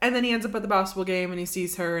 And then he ends up at the basketball game and he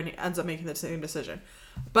sees her and he ends up making the same decision.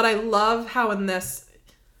 But I love how in this,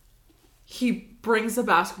 he brings the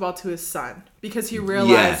basketball to his son because he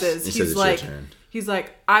realizes he's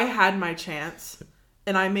like, I had my chance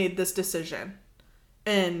and I made this decision.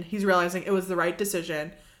 And he's realizing it was the right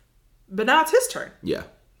decision. But now it's his turn. Yeah.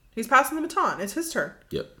 He's passing the baton. It's his turn.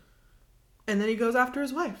 Yep. And then he goes after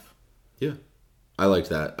his wife. Yeah. I liked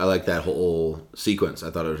that. I liked that whole sequence.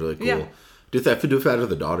 I thought it was really cool. Yeah. Do that for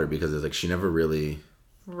the daughter because it's like she never really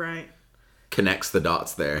connects the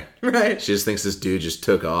dots there. Right. She just thinks this dude just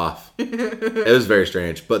took off. It was very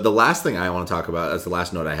strange. But the last thing I want to talk about, as the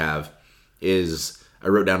last note I have, is I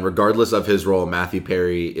wrote down, regardless of his role, Matthew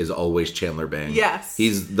Perry is always Chandler Bing. Yes.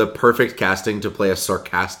 He's the perfect casting to play a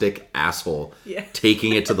sarcastic asshole,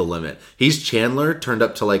 taking it to the limit. He's Chandler turned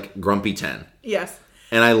up to like grumpy 10. Yes.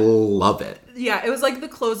 And I love it. Yeah, it was like the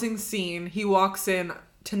closing scene. He walks in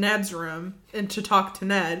to Ned's room and to talk to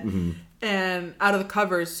Ned, and out of the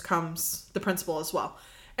covers comes the principal as well.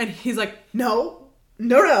 And he's like, no.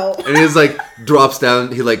 And he's like, drops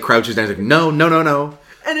down, he like crouches down, he's like, no.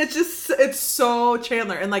 And it's so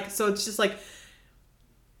Chandler. And like, so it's just like,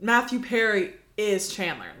 Matthew Perry is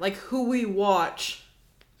Chandler. Like, who we watch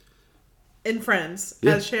in Friends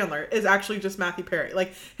as Chandler is actually just Matthew Perry.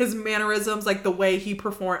 Like, his mannerisms, like the way he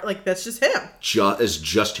performed, like, that's just him. It's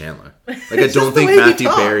just Chandler. Like, I don't think Matthew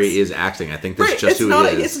Perry is acting. I think that's just who he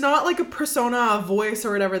is. It's not like a persona, a voice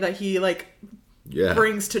or whatever that he like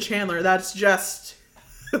brings to Chandler. That's just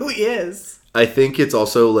who he is. I think it's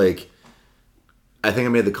also like, I think I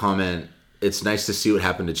made the comment, it's nice to see what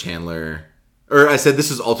happened to Chandler. Or I said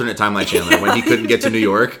this is alternate timeline Chandler when he couldn't get to New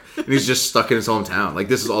York and he's just stuck in his hometown. Like,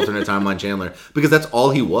 this is alternate timeline Chandler because that's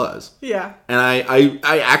all he was. Yeah. And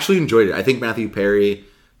I actually enjoyed it. I think Matthew Perry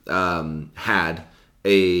had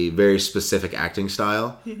a very specific acting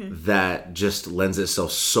style that just lends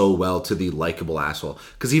itself so well to the likable asshole.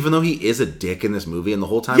 Because even though he is a dick in this movie, and the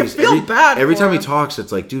whole time every time he talks,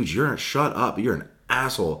 it's like, dude, shut up. You're an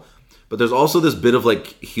asshole. But there's also this bit of like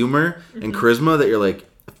humor and charisma that you're like,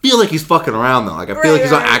 I feel like he's fucking around though. Like, I feel like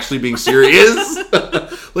he's not actually being serious.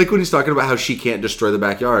 Like when he's talking about how she can't destroy the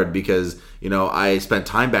backyard because, you know, I spent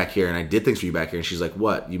time back here and I did things for you back here. And she's like,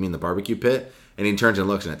 what? You mean the barbecue pit? And he turns and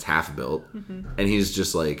looks and it's half built. And he's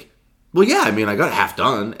just like, well, yeah, I mean, I got it half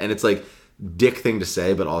done. And it's like dick thing to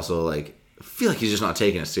say, but also like, I feel like he's just not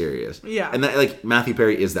taking it serious. Yeah. And that, like, Matthew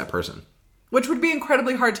Perry is that person. Which would be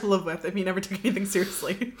incredibly hard to live with if he never took anything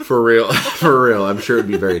seriously. For real. For real. I'm sure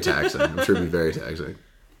it'd be very taxing.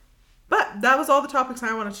 But that was all the topics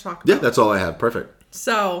I wanted to talk about. Yeah, that's all I have. Perfect.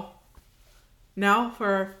 So, now for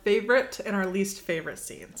our favorite and our least favorite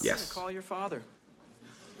scenes. Yes. Call your father.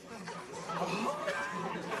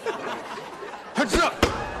 Heads up!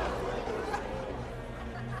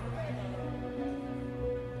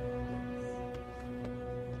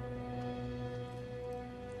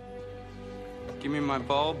 Give me my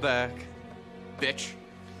ball back, bitch.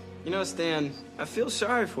 You know, Stan, I feel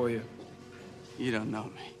sorry for you. You don't know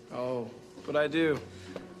me. Oh, but I do.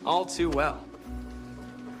 All too well.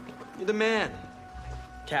 You're the man.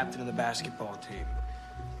 Captain of the basketball team.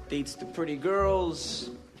 Dates the pretty girls.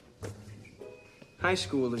 High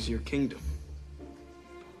school is your kingdom.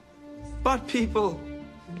 But people,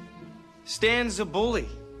 Stan's a bully.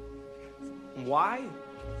 Why?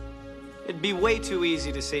 It'd be way too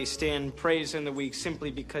easy to say Stan preys on the weak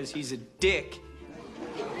simply because he's a dick.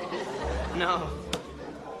 No.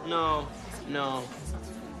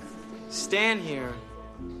 Stan here.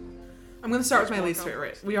 I'm going to start with my least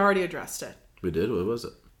favorite. We already addressed it. We did? What was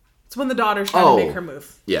it? It's when the daughter's trying to make her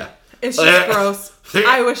move. Yeah. It's just gross.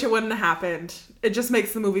 I wish it wouldn't have happened. It just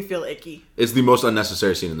makes the movie feel icky. It's the most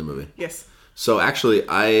unnecessary scene in the movie. Yes. So actually,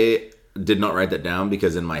 I did not write that down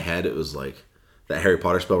because in my head it was like that Harry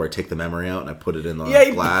Potter spell where I take the memory out and I put it in the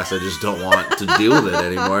glass. I just don't want to deal with it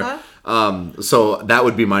anymore. So that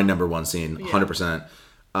would be my number one scene, 100%.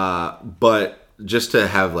 But just to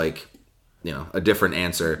have like, you know, a different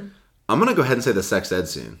answer, I'm going to go ahead and say the sex ed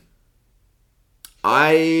scene.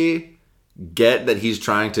 I get that he's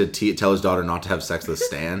trying to tell his daughter not to have sex with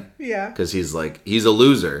Stan. Yeah. Because he's like, he's a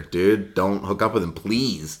loser, dude. Don't hook up with him,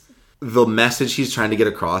 please. The message he's trying to get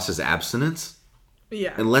across is abstinence.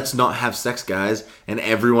 Yeah. And let's not have sex, guys. And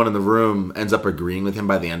everyone in the room ends up agreeing with him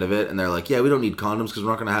by the end of it. And they're like, yeah, we don't need condoms because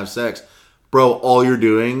we're not going to have sex. bro, all you're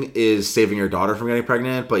doing is saving your daughter from getting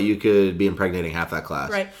pregnant, but you could be impregnating half that class.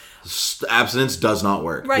 Right. Abstinence does not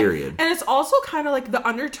work, Right. period. And it's also kind of like the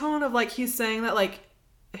undertone of like he's saying that like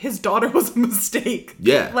his daughter was a mistake.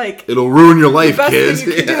 Yeah. Like, it'll ruin your life, the best kids. thing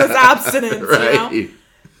you can do is abstinence, Right. you know?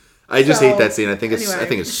 I just So, hate that scene. I think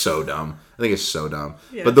anyway. it's so dumb. I think it's so dumb.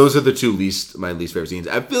 Yeah. But those are the two my least favorite scenes.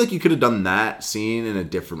 I feel like you could have done that scene in a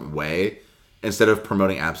different way instead of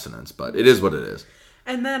promoting abstinence, but it is what it is.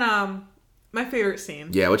 And then my favorite scene.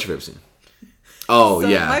 Yeah, what's your favorite scene? Oh, So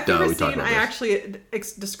yeah. my Duh, favorite we talked scene, about I this. actually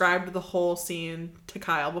described the whole scene to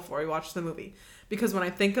Kyle before we watched the movie. Because when I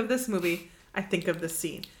think of this movie, I think of this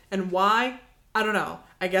scene. And why? I don't know.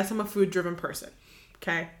 I guess I'm a food-driven person.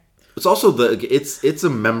 Okay? It's also it's a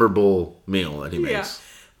memorable meal that he makes. Yeah.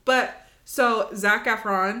 But, so, Zac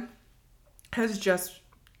Efron has just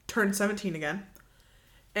turned 17 again.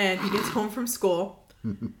 And he gets home from school.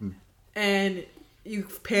 And you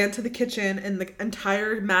pan to the kitchen, and the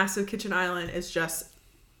entire massive kitchen island is just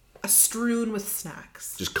strewn with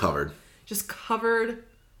snacks. Just covered. Just covered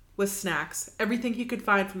with snacks. Everything he could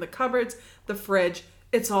find from the cupboards, the fridge,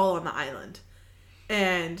 it's all on the island.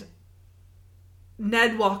 And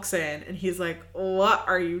Ned walks in and he's like, "What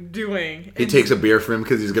are you doing?" He And takes a beer from him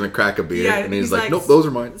because he's going to crack a beer. Yeah, and he's he's like, like, nope, those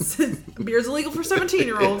are mine. beer's illegal for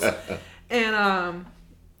 17-year-olds. And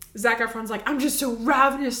Zac Efron's like, "I'm just so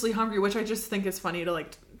ravenously hungry," which I just think is funny to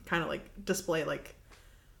like kind of like display like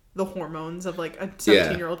the hormones of like a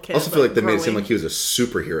 17-year-old kid. I also feel like they made it seem growing. like he was a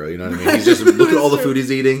superhero, you know what I mean? He's just, look at all the food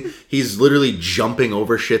he's eating. He's literally jumping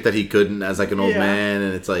over shit that he couldn't as like an old Yeah. man.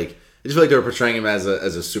 And it's like, I just feel like they were portraying him as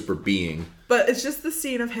a super being. But it's just the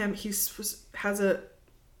scene of him. He has a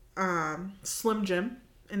Slim Jim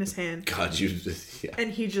in his hand. God, you just, yeah.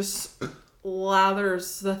 And he just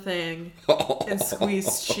lathers the thing in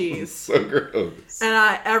squeezed cheese. So gross.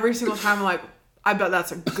 And every single time I'm like, I bet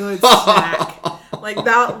that's a good snack. Like,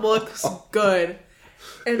 that looks good.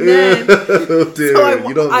 And then Dude, so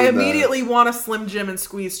you don't I mean immediately want a Slim Jim and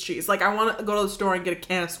squeezed cheese. Like, I want to go to the store and get a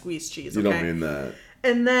can of squeezed cheese. that. Okay? You don't mean that.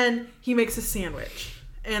 And then he makes a sandwich.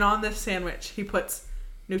 And on this sandwich, he puts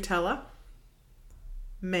Nutella,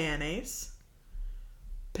 mayonnaise,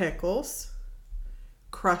 pickles,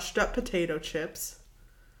 crushed up potato chips,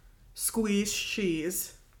 squeezed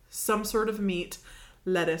cheese, some sort of meat,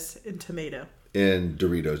 lettuce, and tomato. And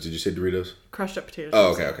Doritos. Did you say Doritos? Crushed up potato chips.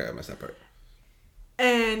 Oh, okay. I missed that part.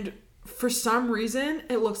 And for some reason,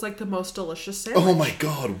 it looks like the most delicious sandwich. Oh my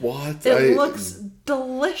God, what? It looks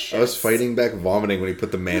delicious. I was fighting back vomiting when he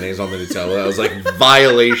put the mayonnaise on the Nutella. I was like,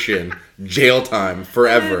 violation, jail time,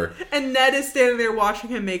 forever. And Ned is standing there watching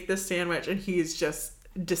him make this sandwich, and he's just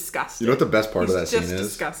disgusted. You know what the best part of that scene He's is? just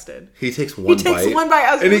disgusted. He takes one bite.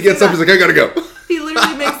 I was and he gonna gets say up, he's that. like, I gotta go. He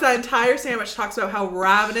literally makes that entire sandwich, talks about how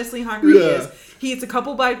ravenously hungry he is. He eats a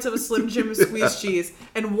couple bites of a Slim Jim with squeezed cheese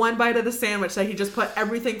and one bite of the sandwich that he just put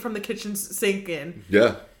everything from the kitchen sink in.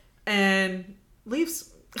 Yeah. And leaves.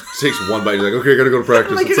 Takes one bite. He's like, okay, I gotta go to practice.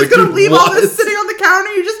 I'm like, It's you're just gonna dude, leave all what? this sitting on the counter?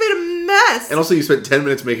 You just made a mess. And also, you spent 10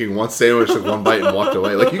 minutes making one sandwich, took one bite, and walked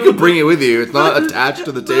away. Like, you can bring it with you. It's not attached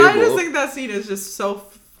to the But I just table. think that scene is just so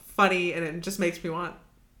funny, and it just makes me want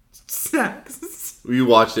snacks. You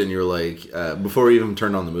watched it and you were like, before we even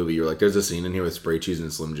turned on the movie, you were like, there's a scene in here with spray cheese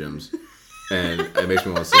and Slim Jims. And it makes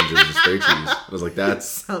me want Slim Jims and spray cheese. I was like, that's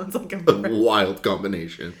Sounds like a wild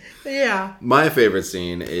combination. Yeah. My favorite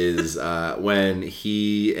scene is when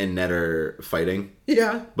he and Ned are fighting.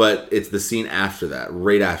 Yeah. But it's the scene after that,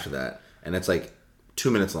 right after that. And it's like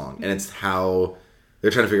 2 minutes long. And it's how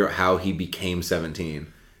they're trying to figure out how he became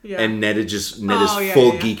 17. Yeah. And Ned is yeah,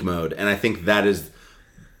 full yeah. geek mode. And I think that is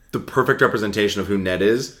the perfect representation of who Ned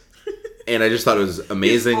is. And I just thought it was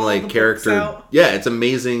amazing, all the like books character. out. Yeah, it's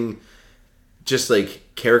amazing, just like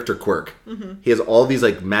character quirk. Mm-hmm. He has all these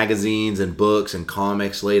like magazines and books and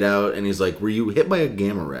comics laid out, and he's like, "Were you hit by a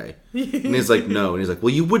gamma ray?" And he's like, "No." And he's like,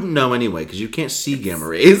 "Well, you wouldn't know anyway because you can't see gamma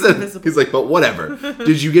rays." And invisible. he's like, "But whatever.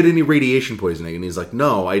 Did you get any radiation poisoning?" And he's like,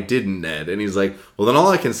 "No, I didn't, Ned." And he's like, "Well, then all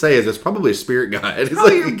I can say is it's probably a spirit guide." It's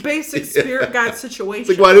Probably like, your basic spirit guide situation. It's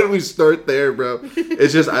like, why didn't we start there, bro?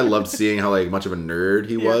 It's just, I loved seeing how like much of a nerd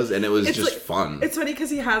he was, and it was It's just like- fun. It's funny because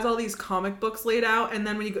he has all these comic books laid out, and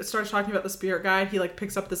then when he starts talking about the spirit guide, he like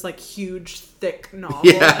picks up this like huge, thick novel.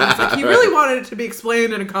 Yeah. And it's like he really wanted it to be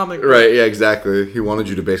explained in a comic book. Right, yeah, exactly. He wanted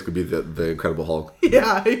you to basically be the Incredible Hulk.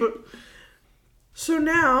 Yeah. So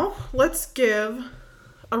now let's give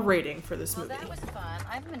a rating for this Well, movie. that was fun.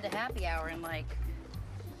 I haven't been to happy hour in like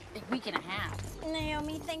a week and a half.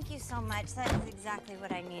 Naomi, thank you so much. That is exactly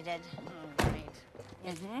what I needed. Oh,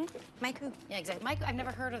 great. Mm-hmm. Mike who? Yeah, exactly. Mike, I've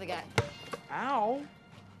never heard of the guy. Ow.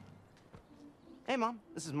 Hey, Mom.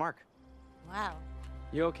 This is Mark. Wow.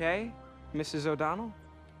 You okay? Mrs. O'Donnell?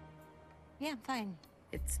 Yeah, fine.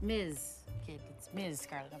 It's Ms. Kid. It's Ms.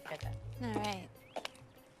 Scarlett. Don't forget that. All right.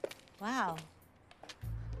 Wow.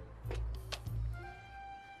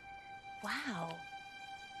 Wow.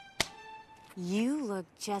 You look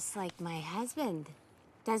just like my husband,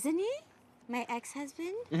 doesn't he? My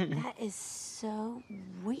ex-husband? That is so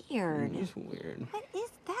weird. It's weird. What is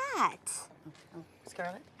that? Oh,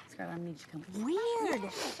 Scarlett? Scarlett, I need you to come. Weird.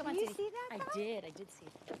 Come on, Did you Titty. see that? I did see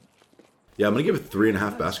it. Yeah, I'm gonna give it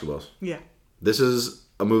 3.5 basketballs. Yeah. This is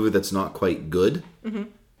a movie that's not quite good,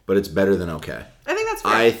 but it's better than okay. I think that's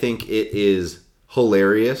fair. I think it is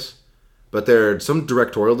hilarious, but there are some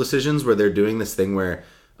directorial decisions where they're doing this thing where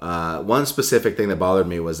one specific thing that bothered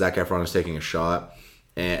me was Zac Efron was taking a shot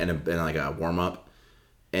and like a warm up,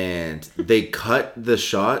 and they cut the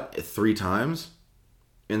shot 3 times,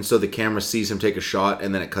 and so the camera sees him take a shot,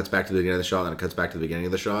 and then it cuts back to the beginning of the shot, and then it cuts back to the beginning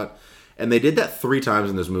of the shot. And they did that 3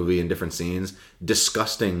 times in this movie in different scenes.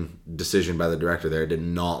 Disgusting decision by the director there. Did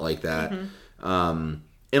not like that. And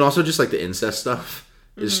also just like the incest stuff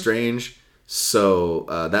is strange. So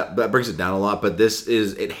that brings it down a lot. But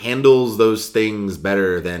it handles those things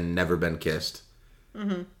better than Never Been Kissed.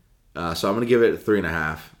 So I'm gonna give it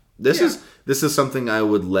 3.5. This is something I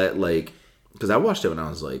would let, like, because I watched it when I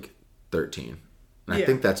was like 13, and I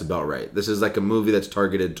think that's about right. This is like a movie that's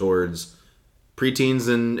targeted towards preteens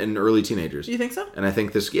and early teenagers. You think so? And I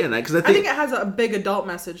think this, because I think it has a big adult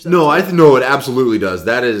message. Though. No, no, it absolutely does.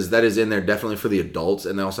 That is in there definitely for the adults,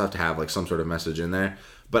 and they also have to have like some sort of message in there.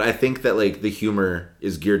 But I think that like the humor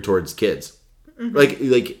is geared towards kids, like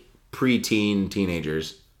preteen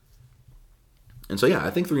teenagers. And so yeah, I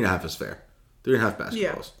think 3.5 is fair. 3.5 basketballs.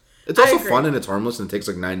 Yeah. It's also fun and it's harmless and it takes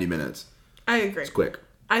like 90 minutes. I agree. It's quick.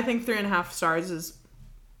 I think 3.5 stars is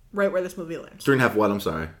right where this movie lands. 3.5 what? I'm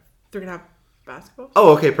sorry. 3.5 basketballs.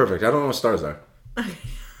 Oh, okay, perfect. I don't know what stars are.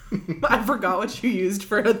 I forgot what you used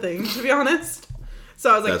for a thing, to be honest.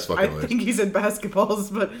 So I was like, I think he said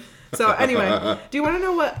basketballs, but so anyway, do you want to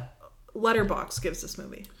know what Letterboxd gives this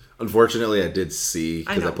movie? Unfortunately, I did see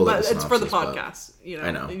because I pulled up the synopsis. It's for the podcast, you know.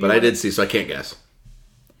 I know, but I did see, so I can't guess.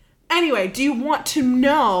 Anyway, do you want to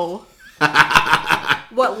know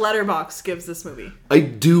what Letterboxd gives this movie? I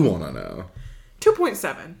do want to know.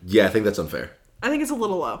 2.7. Yeah, I think that's unfair. I think it's a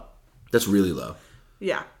little low. That's really low.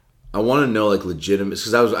 Yeah. I want to know like legitimate,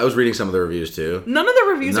 because I was reading some of the reviews too. None of the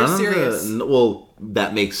reviews are serious. Well,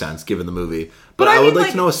 that makes sense given the movie. But I would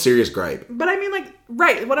like to know a serious gripe. But I mean, like,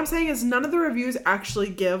 right. What I'm saying is none of the reviews actually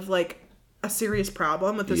give like a serious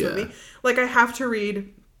problem with this movie. Like, I have to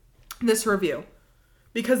read this review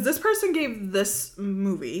because this person gave this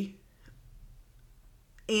movie,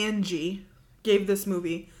 Angie gave this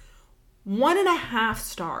movie 1.5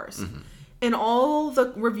 stars. And all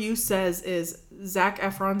the review says is Zac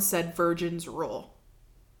Efron said virgins rule.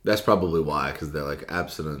 That's probably why, because they're like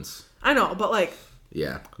abstinence. I know, but like...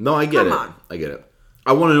 Yeah. No, I get it. Come on. I get it.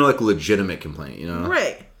 I want to know like a legitimate complaint, you know?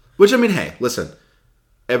 Right. Which, I mean, hey, listen.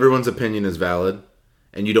 Everyone's opinion is valid,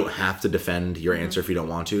 and you don't have to defend your answer if you don't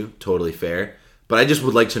want to. Totally fair. But I just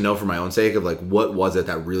would like to know for my own sake of like, what was it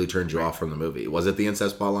that really turned you off from the movie? Was it the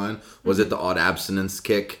incest plotline? Was it the odd abstinence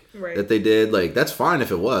kick that they did? Like, that's fine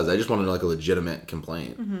if it was. I just want to know like a legitimate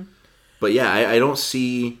complaint. But yeah, I don't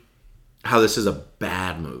see how this is a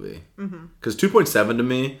bad movie. Because 2.7 to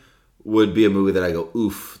me would be a movie that I go,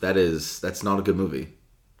 oof, that's not a good movie.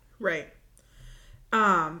 Right.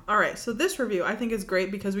 All right. So this review I think is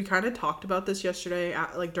great because we kind of talked about this yesterday,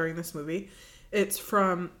 like during this movie. It's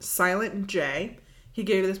from Silent J. He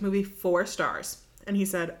gave this movie 4 stars. And he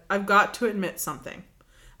said, I've got to admit something.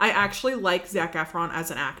 I actually like Zac Efron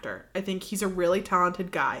as an actor. I think he's a really talented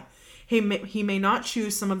guy. He may not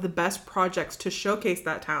choose some of the best projects to showcase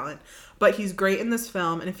that talent, but he's great in this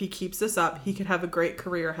film, and if he keeps this up, he could have a great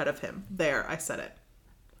career ahead of him. There, I said it.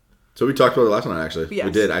 So we talked about it last night, actually. Yes.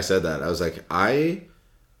 We did. I said that. I was like, I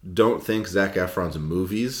don't think Zac Efron's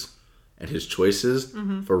movies and his choices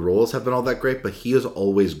for roles have been all that great, but he is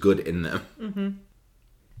always good in them.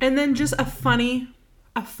 And then just a funny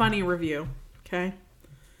review, okay?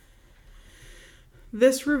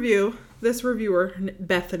 This reviewer,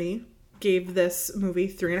 Bethany, gave this movie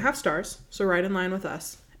 3.5 stars, so right in line with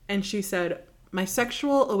us. And she said, my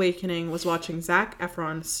sexual awakening was watching Zac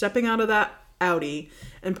Efron stepping out of that Audi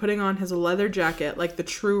and putting on his leather jacket like the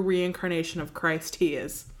true reincarnation of Christ he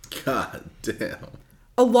is. God damn.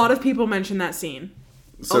 A lot of people mention that scene.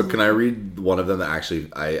 So can I read one of them that actually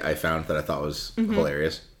I found that I thought was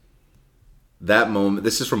hilarious? That moment,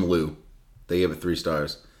 this is from Lou. They gave it 3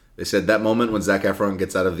 stars. They said that moment when Zac Efron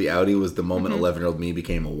gets out of the Audi was the moment 11-year-old me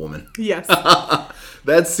became a woman. Yes.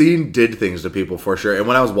 That scene did things to people for sure. And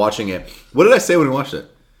when I was watching it, what did I say when we watched it?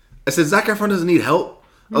 I said, Zac Efron doesn't need help.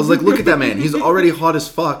 I was like, look at that man. He's already hot as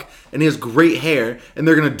fuck, and he has great hair, and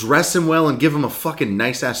they're going to dress him well and give him a fucking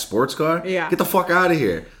nice-ass sports car? Yeah. Get the fuck out of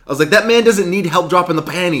here. I was like, that man doesn't need help dropping the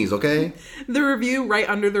panties, okay? The review, right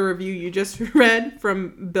under the review you just read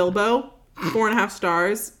from Bilbo, 4.5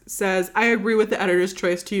 stars, says, I agree with the editor's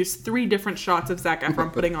choice to use 3 different shots of Zac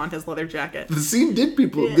Efron putting on his leather jacket. The scene did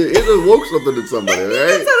people... It awoke something in somebody, He right?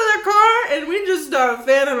 gets out of the car, and we just started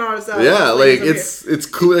fanning ourselves. Yeah, like, it's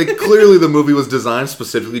clearly the movie was designed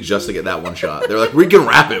specifically just to get that one shot. They're like, we can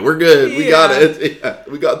wrap it. We're good. We got it. Yeah,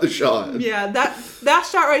 we got the shot. Yeah, that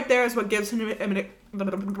shot right there is what gives him...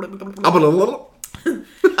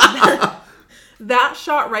 That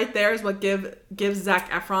shot right there is what gives Zac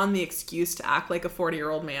Efron the excuse to act like a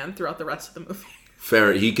 40-year-old man throughout the rest of the movie.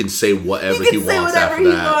 Fair. He can say whatever he wants whatever after he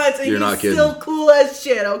that. wants, and You're not he's kidding. still cool as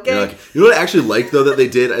shit, okay? You know what I actually liked, though, that they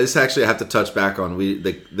did? This actually I have to touch back on.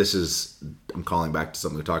 I'm calling back to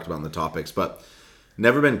something we talked about in the topics, but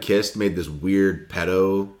Never Been Kissed made this weird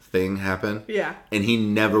pedo thing happen. Yeah. And he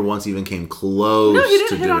never once even came close to No, he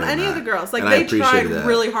didn't hit on doing any that. of the girls. Like, And I they tried appreciated that.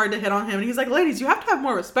 really hard to hit on him. And he's like, ladies, you have to have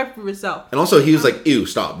more respect for yourself. And also, he was like, ew,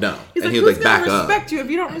 stop, no. He's and like, he was who's like, gonna back up. respect you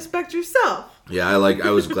if you don't respect yourself? Yeah, I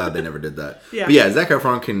was glad they never did that. Yeah. But yeah, Zac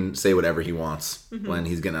Efron can say whatever he wants when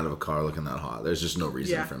he's getting out of a car looking that hot. There's just no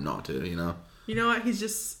reason for him not to, you know? You know what? He's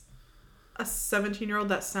just a 17-year-old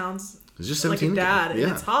that sounds He's just like a 17 dad. again.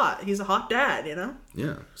 And it's hot. He's a hot dad, you know?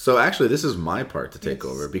 Yeah. So actually, this is my part to take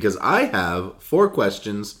over because I have 4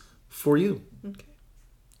 questions for you. Okay.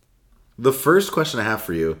 The first question I have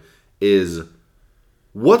for you is,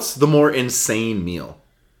 what's the more insane meal?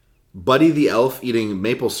 Buddy the Elf eating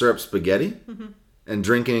maple syrup spaghetti and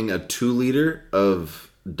drinking a 2-liter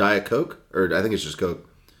of Diet Coke, or I think it's just Coke,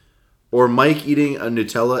 or Mike eating a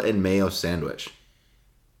Nutella and mayo sandwich?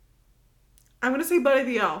 I'm going to say Buddy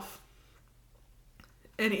the Elf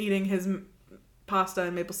and eating his pasta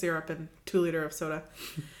and maple syrup and 2-liter of soda.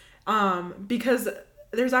 Because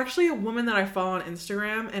there's actually a woman that I follow on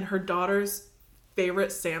Instagram, and her daughter's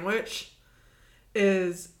favorite sandwich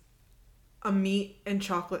is a meat and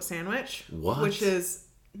chocolate sandwich. What? Which is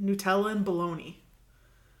Nutella and bologna.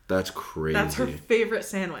 That's crazy. That's her favorite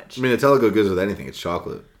sandwich. I mean, Nutella goes with anything. It's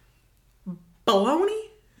chocolate. Bologna?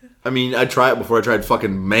 I mean, I'd try it before I tried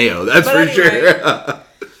fucking mayo. That's But for anyway, sure.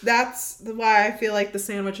 That's why I feel like the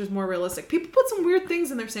sandwich is more realistic. People put some weird things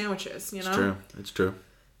in their sandwiches, you know? It's true. It's true.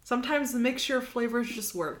 Sometimes the mixture of flavors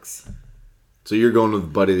just works. So you're going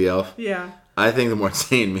with Buddy the Elf? Yeah. I think the more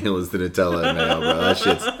insane meal is the Nutella and mayo, bro. That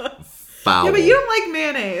shit's foul. Yeah, but you don't like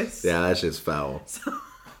mayonnaise. Yeah, that shit's foul.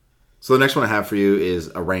 So the next one I have for you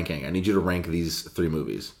is a ranking. I need you to rank these 3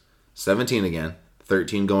 movies. 17 again,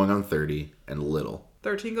 13 going on 30, and Little.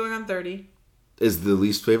 13 going on 30. Is the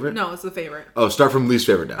least favorite? No, it's the favorite. Oh, start from least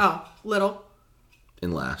favorite down. Oh, Little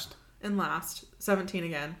In last. and last. 17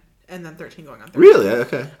 again. And then 13 going on 30. Really?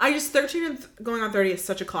 Okay. 13 and going on 30 is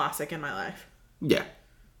such a classic in my life. Yeah.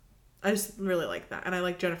 I just really like that. And I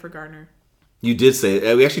like Jennifer Garner. You did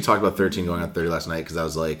say, we actually talked about 13 going on 30 last night because I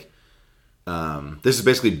was like, this is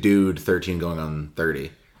basically dude 13 going on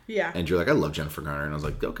 30. Yeah. And you're like, I love Jennifer Garner. And I was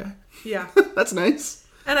like, okay. Yeah. That's nice.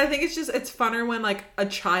 And I think it's funner when like a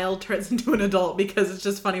child turns into an adult because it's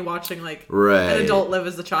just funny watching like Right. an adult live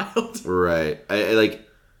as a child. Right. I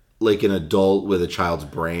like an adult with a child's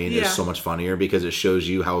brain Yeah. is so much funnier because it shows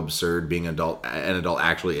you how absurd being an adult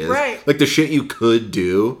actually is. Right. Like the shit you could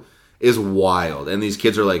do is wild. And these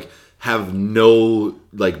kids are like have no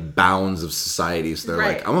like bounds of society. So they're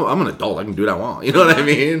Right. like, I'm an adult. I can do what I want. You know what I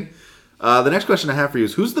mean? The next question I have for you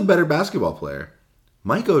is, who's the better basketball player?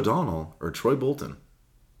 Mike O'Donnell or Troy Bolton?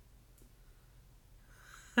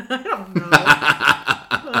 I don't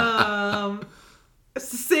know. It's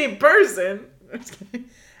the same person. I'm just kidding.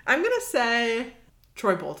 I'm gonna say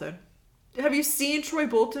Troy Bolton. Have you seen Troy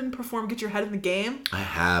Bolton perform "Get Your Head in the Game"? I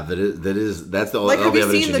have. That's the Like, all have the you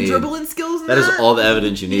evidence seen you the need. dribbling skills in That is all the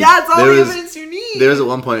evidence you need. Yeah, it's all There the was- evidence you need. There was at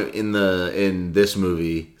one point in this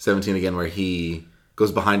movie, 17 again, where he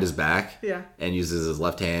goes behind his back Yeah. and uses his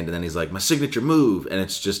left hand, and then he's like, my signature move, and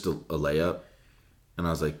it's just a layup. And I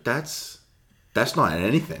was like, that's not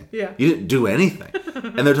anything. Yeah. You didn't do anything.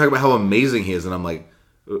 And they're talking about how amazing he is, and I'm like,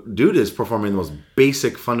 dude is performing the most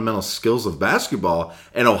basic fundamental skills of basketball,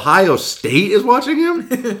 and Ohio State is watching him.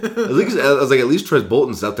 I was like, at least Troy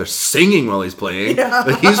Bolton's out there singing while he's playing. Yeah.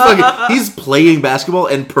 Like, he's playing basketball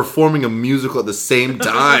and performing a musical at the same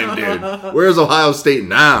time, dude. Where's Ohio State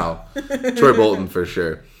now? Troy Bolton for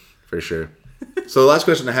sure. So the last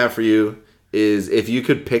question I have for you is, if you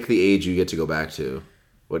could pick the age you get to go back to,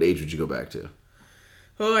 what age would you go back to?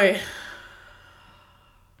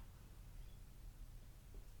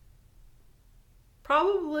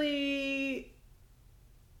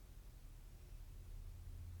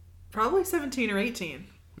 Probably 17 or 18.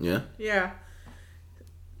 Yeah? Yeah.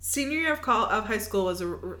 Senior year of high school was a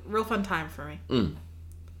real fun time for me.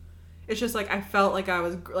 It's just like I felt like I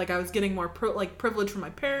was getting more privilege from my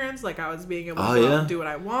parents, like I was being able to go out and do what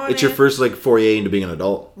I wanted. It's your first like foray into being an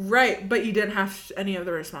adult. Right, but you didn't have any of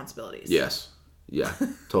the responsibilities. Yes. Yeah,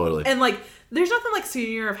 totally. And like there's nothing like senior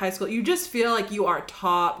year of high school. You just feel like you are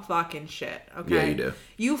top fucking shit, okay? Yeah, you do.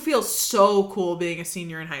 You feel so cool being a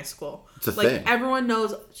senior in high school. It's a like thing. Everyone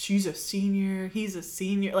knows she's a senior, he's a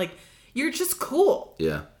senior. Like you're just cool.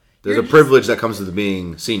 Yeah. There's a privilege that comes with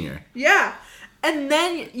being senior. Yeah. And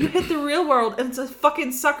then you hit the real world and it's a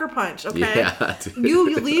fucking sucker punch, okay? Yeah, dude.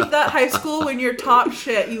 You leave that high school when you're top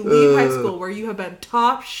shit. You leave high school where you have been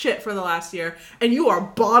top shit for the last year and you are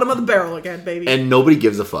bottom of the barrel again, baby. And nobody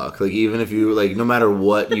gives a fuck. Like, even if you, like, no matter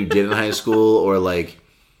what you did in high school or, like,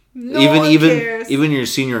 even your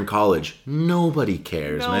senior in college, nobody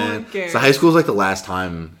cares, man. One cares. So high school is, like, the last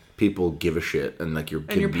time people give a shit and, like, you're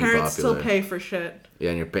and your parents popular. still pay for shit. Yeah,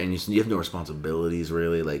 and you have no responsibilities,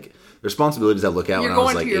 really. Like, responsibilities I look at when I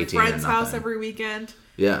was, like, 18 You're going to your friend's and house nothing. every weekend.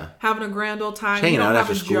 Yeah. Having a grand old time. Hanging you don't out have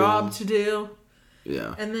after a school. job to do.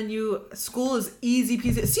 Yeah. And then school is easy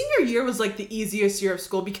peasy. Senior year was like the easiest year of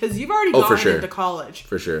school because you've already gone into college.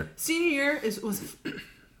 For sure. Senior year was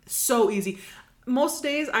so easy. Most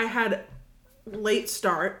days I had late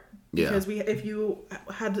start because if you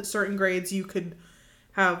had certain grades, you could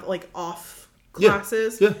have like off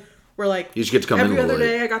classes. Yeah. Where like you just get to come every in other late.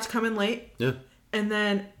 day I got to come in late. Yeah. And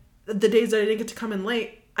then the days that I didn't get to come in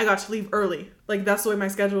late, I got to leave early. Like that's the way my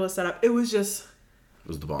schedule was set up. It was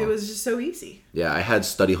the bomb. It was just so easy. Yeah, I had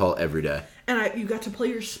study hall every day. And you got to play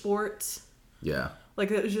your sports. Yeah. Like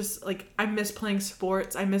it was just like I miss playing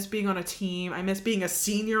sports. I miss being on a team. I miss being a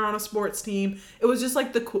senior on a sports team. It was just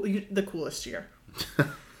like the coolest year.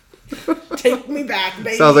 Take me back,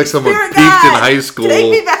 baby. Sounds like someone Spirit peaked in God, high school. Take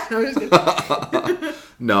me back. No, I'm just kidding.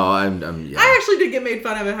 No, I'm yeah. I actually did get made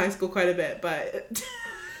fun of in high school quite a bit, but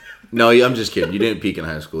no, I'm just kidding. You didn't peak in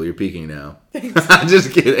high school. You're peaking now. I'm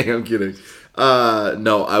just kidding. I'm kidding.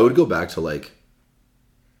 No, I would go back to like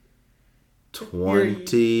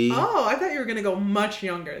 20. Oh, I thought you were gonna go much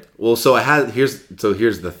younger. Well, here's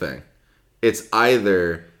the thing. It's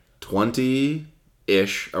either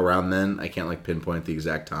 20-ish around then. I can't like pinpoint the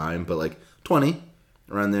exact time, but like 20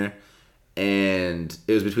 around there. And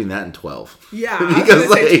it was between that and 12. Yeah, because I was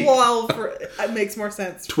gonna say 12 it makes more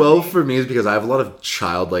sense. 12 for me is because I have a lot of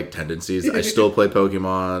childlike tendencies. I still play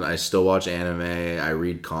Pokemon. I still watch anime. I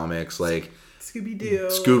read comics. Like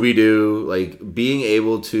Scooby-Doo. Like being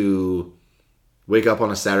able to wake up on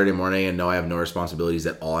a Saturday morning and know I have no responsibilities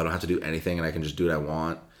at all. I don't have to do anything and I can just do what I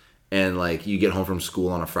want. And like you get home from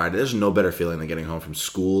school on a Friday. There's no better feeling than getting home from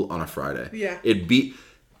school on a Friday. Yeah. It'd be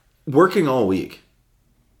working all week.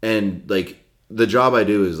 And like the job I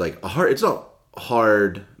do is like it's not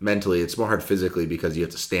hard mentally, it's more hard physically because you have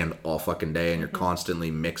to stand all fucking day and you're constantly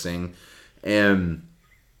mixing. And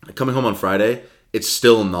coming home on Friday, it's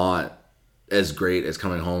still not as great as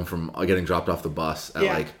coming home from getting dropped off the bus at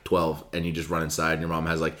like 12 and you just run inside and your mom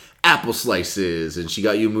has like apple slices and she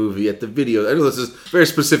got you a movie at the video. I know this is very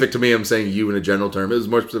specific to me. I'm saying you in a general term. It was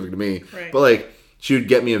more specific to me. Right. But like she would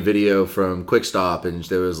get me a video from Quick Stop and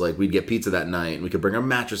there was like, we'd get pizza that night and we could bring our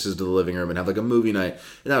mattresses to the living room and have like a movie night.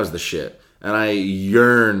 And that was the shit. And I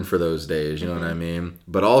yearn for those days, you know what I mean?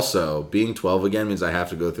 But also, being 12 again means I have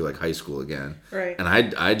to go through like high school again. Right. And I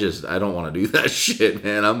don't want to do that shit,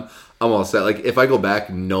 man. I'm all set. Like if I go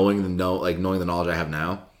back knowing the knowledge I have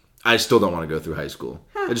now, I still don't want to go through high school.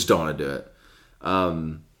 I just don't want to do it.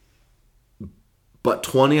 But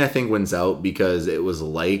 20 I think wins out because it was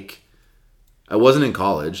like I wasn't in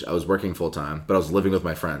college. I was working full time, but I was living with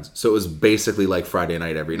my friends. So it was basically like Friday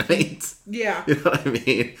night every night. Yeah. You know what I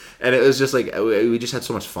mean? And it was just like, we just had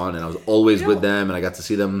so much fun and I was always with them and I got to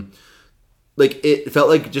see them. Like it felt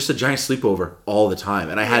like just a giant sleepover all the time.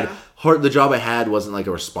 And I had the job I had wasn't like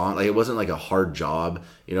a response. Like it wasn't like a hard job.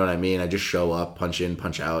 You know what I mean? I just show up, punch in,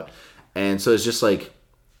 punch out. And so it's just like,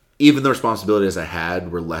 even the responsibilities I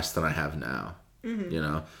had were less than I have now, you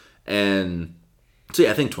know? And so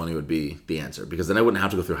yeah, I think 20 would be the answer because then I wouldn't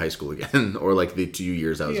have to go through high school again or like the 2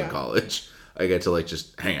 years I was in college. I get to like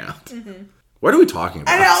just hang out. What are we talking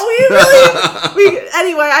about? I know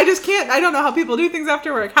anyway. I don't know how people do things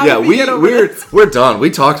after work. How did we get over this? We're done.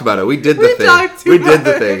 We talked about it. We did the thing. We did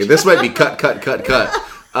the thing. This might be cut.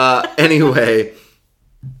 Anyway,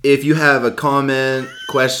 if you have a comment,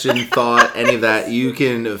 question, thought, any of that, you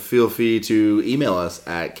can feel free to email us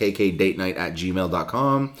at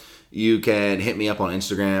kkdatenight@gmail.com. You can hit me up on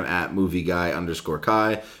Instagram at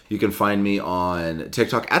movieguy_Kai. You can find me on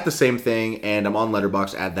TikTok at the same thing, and I'm on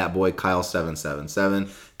Letterboxd at thatboykyle777.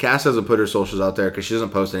 Cass hasn't put her socials out there because she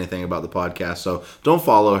doesn't post anything about the podcast, so don't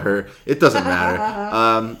follow her. It doesn't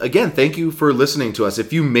matter. Again, thank you for listening to us.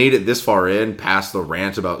 If you made it this far in, past the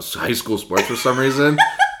rant about high school sports for some reason,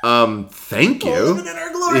 thank you. Living in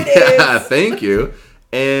our glory days. Yeah, thank you.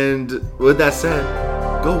 And with that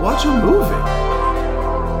said, go watch a movie.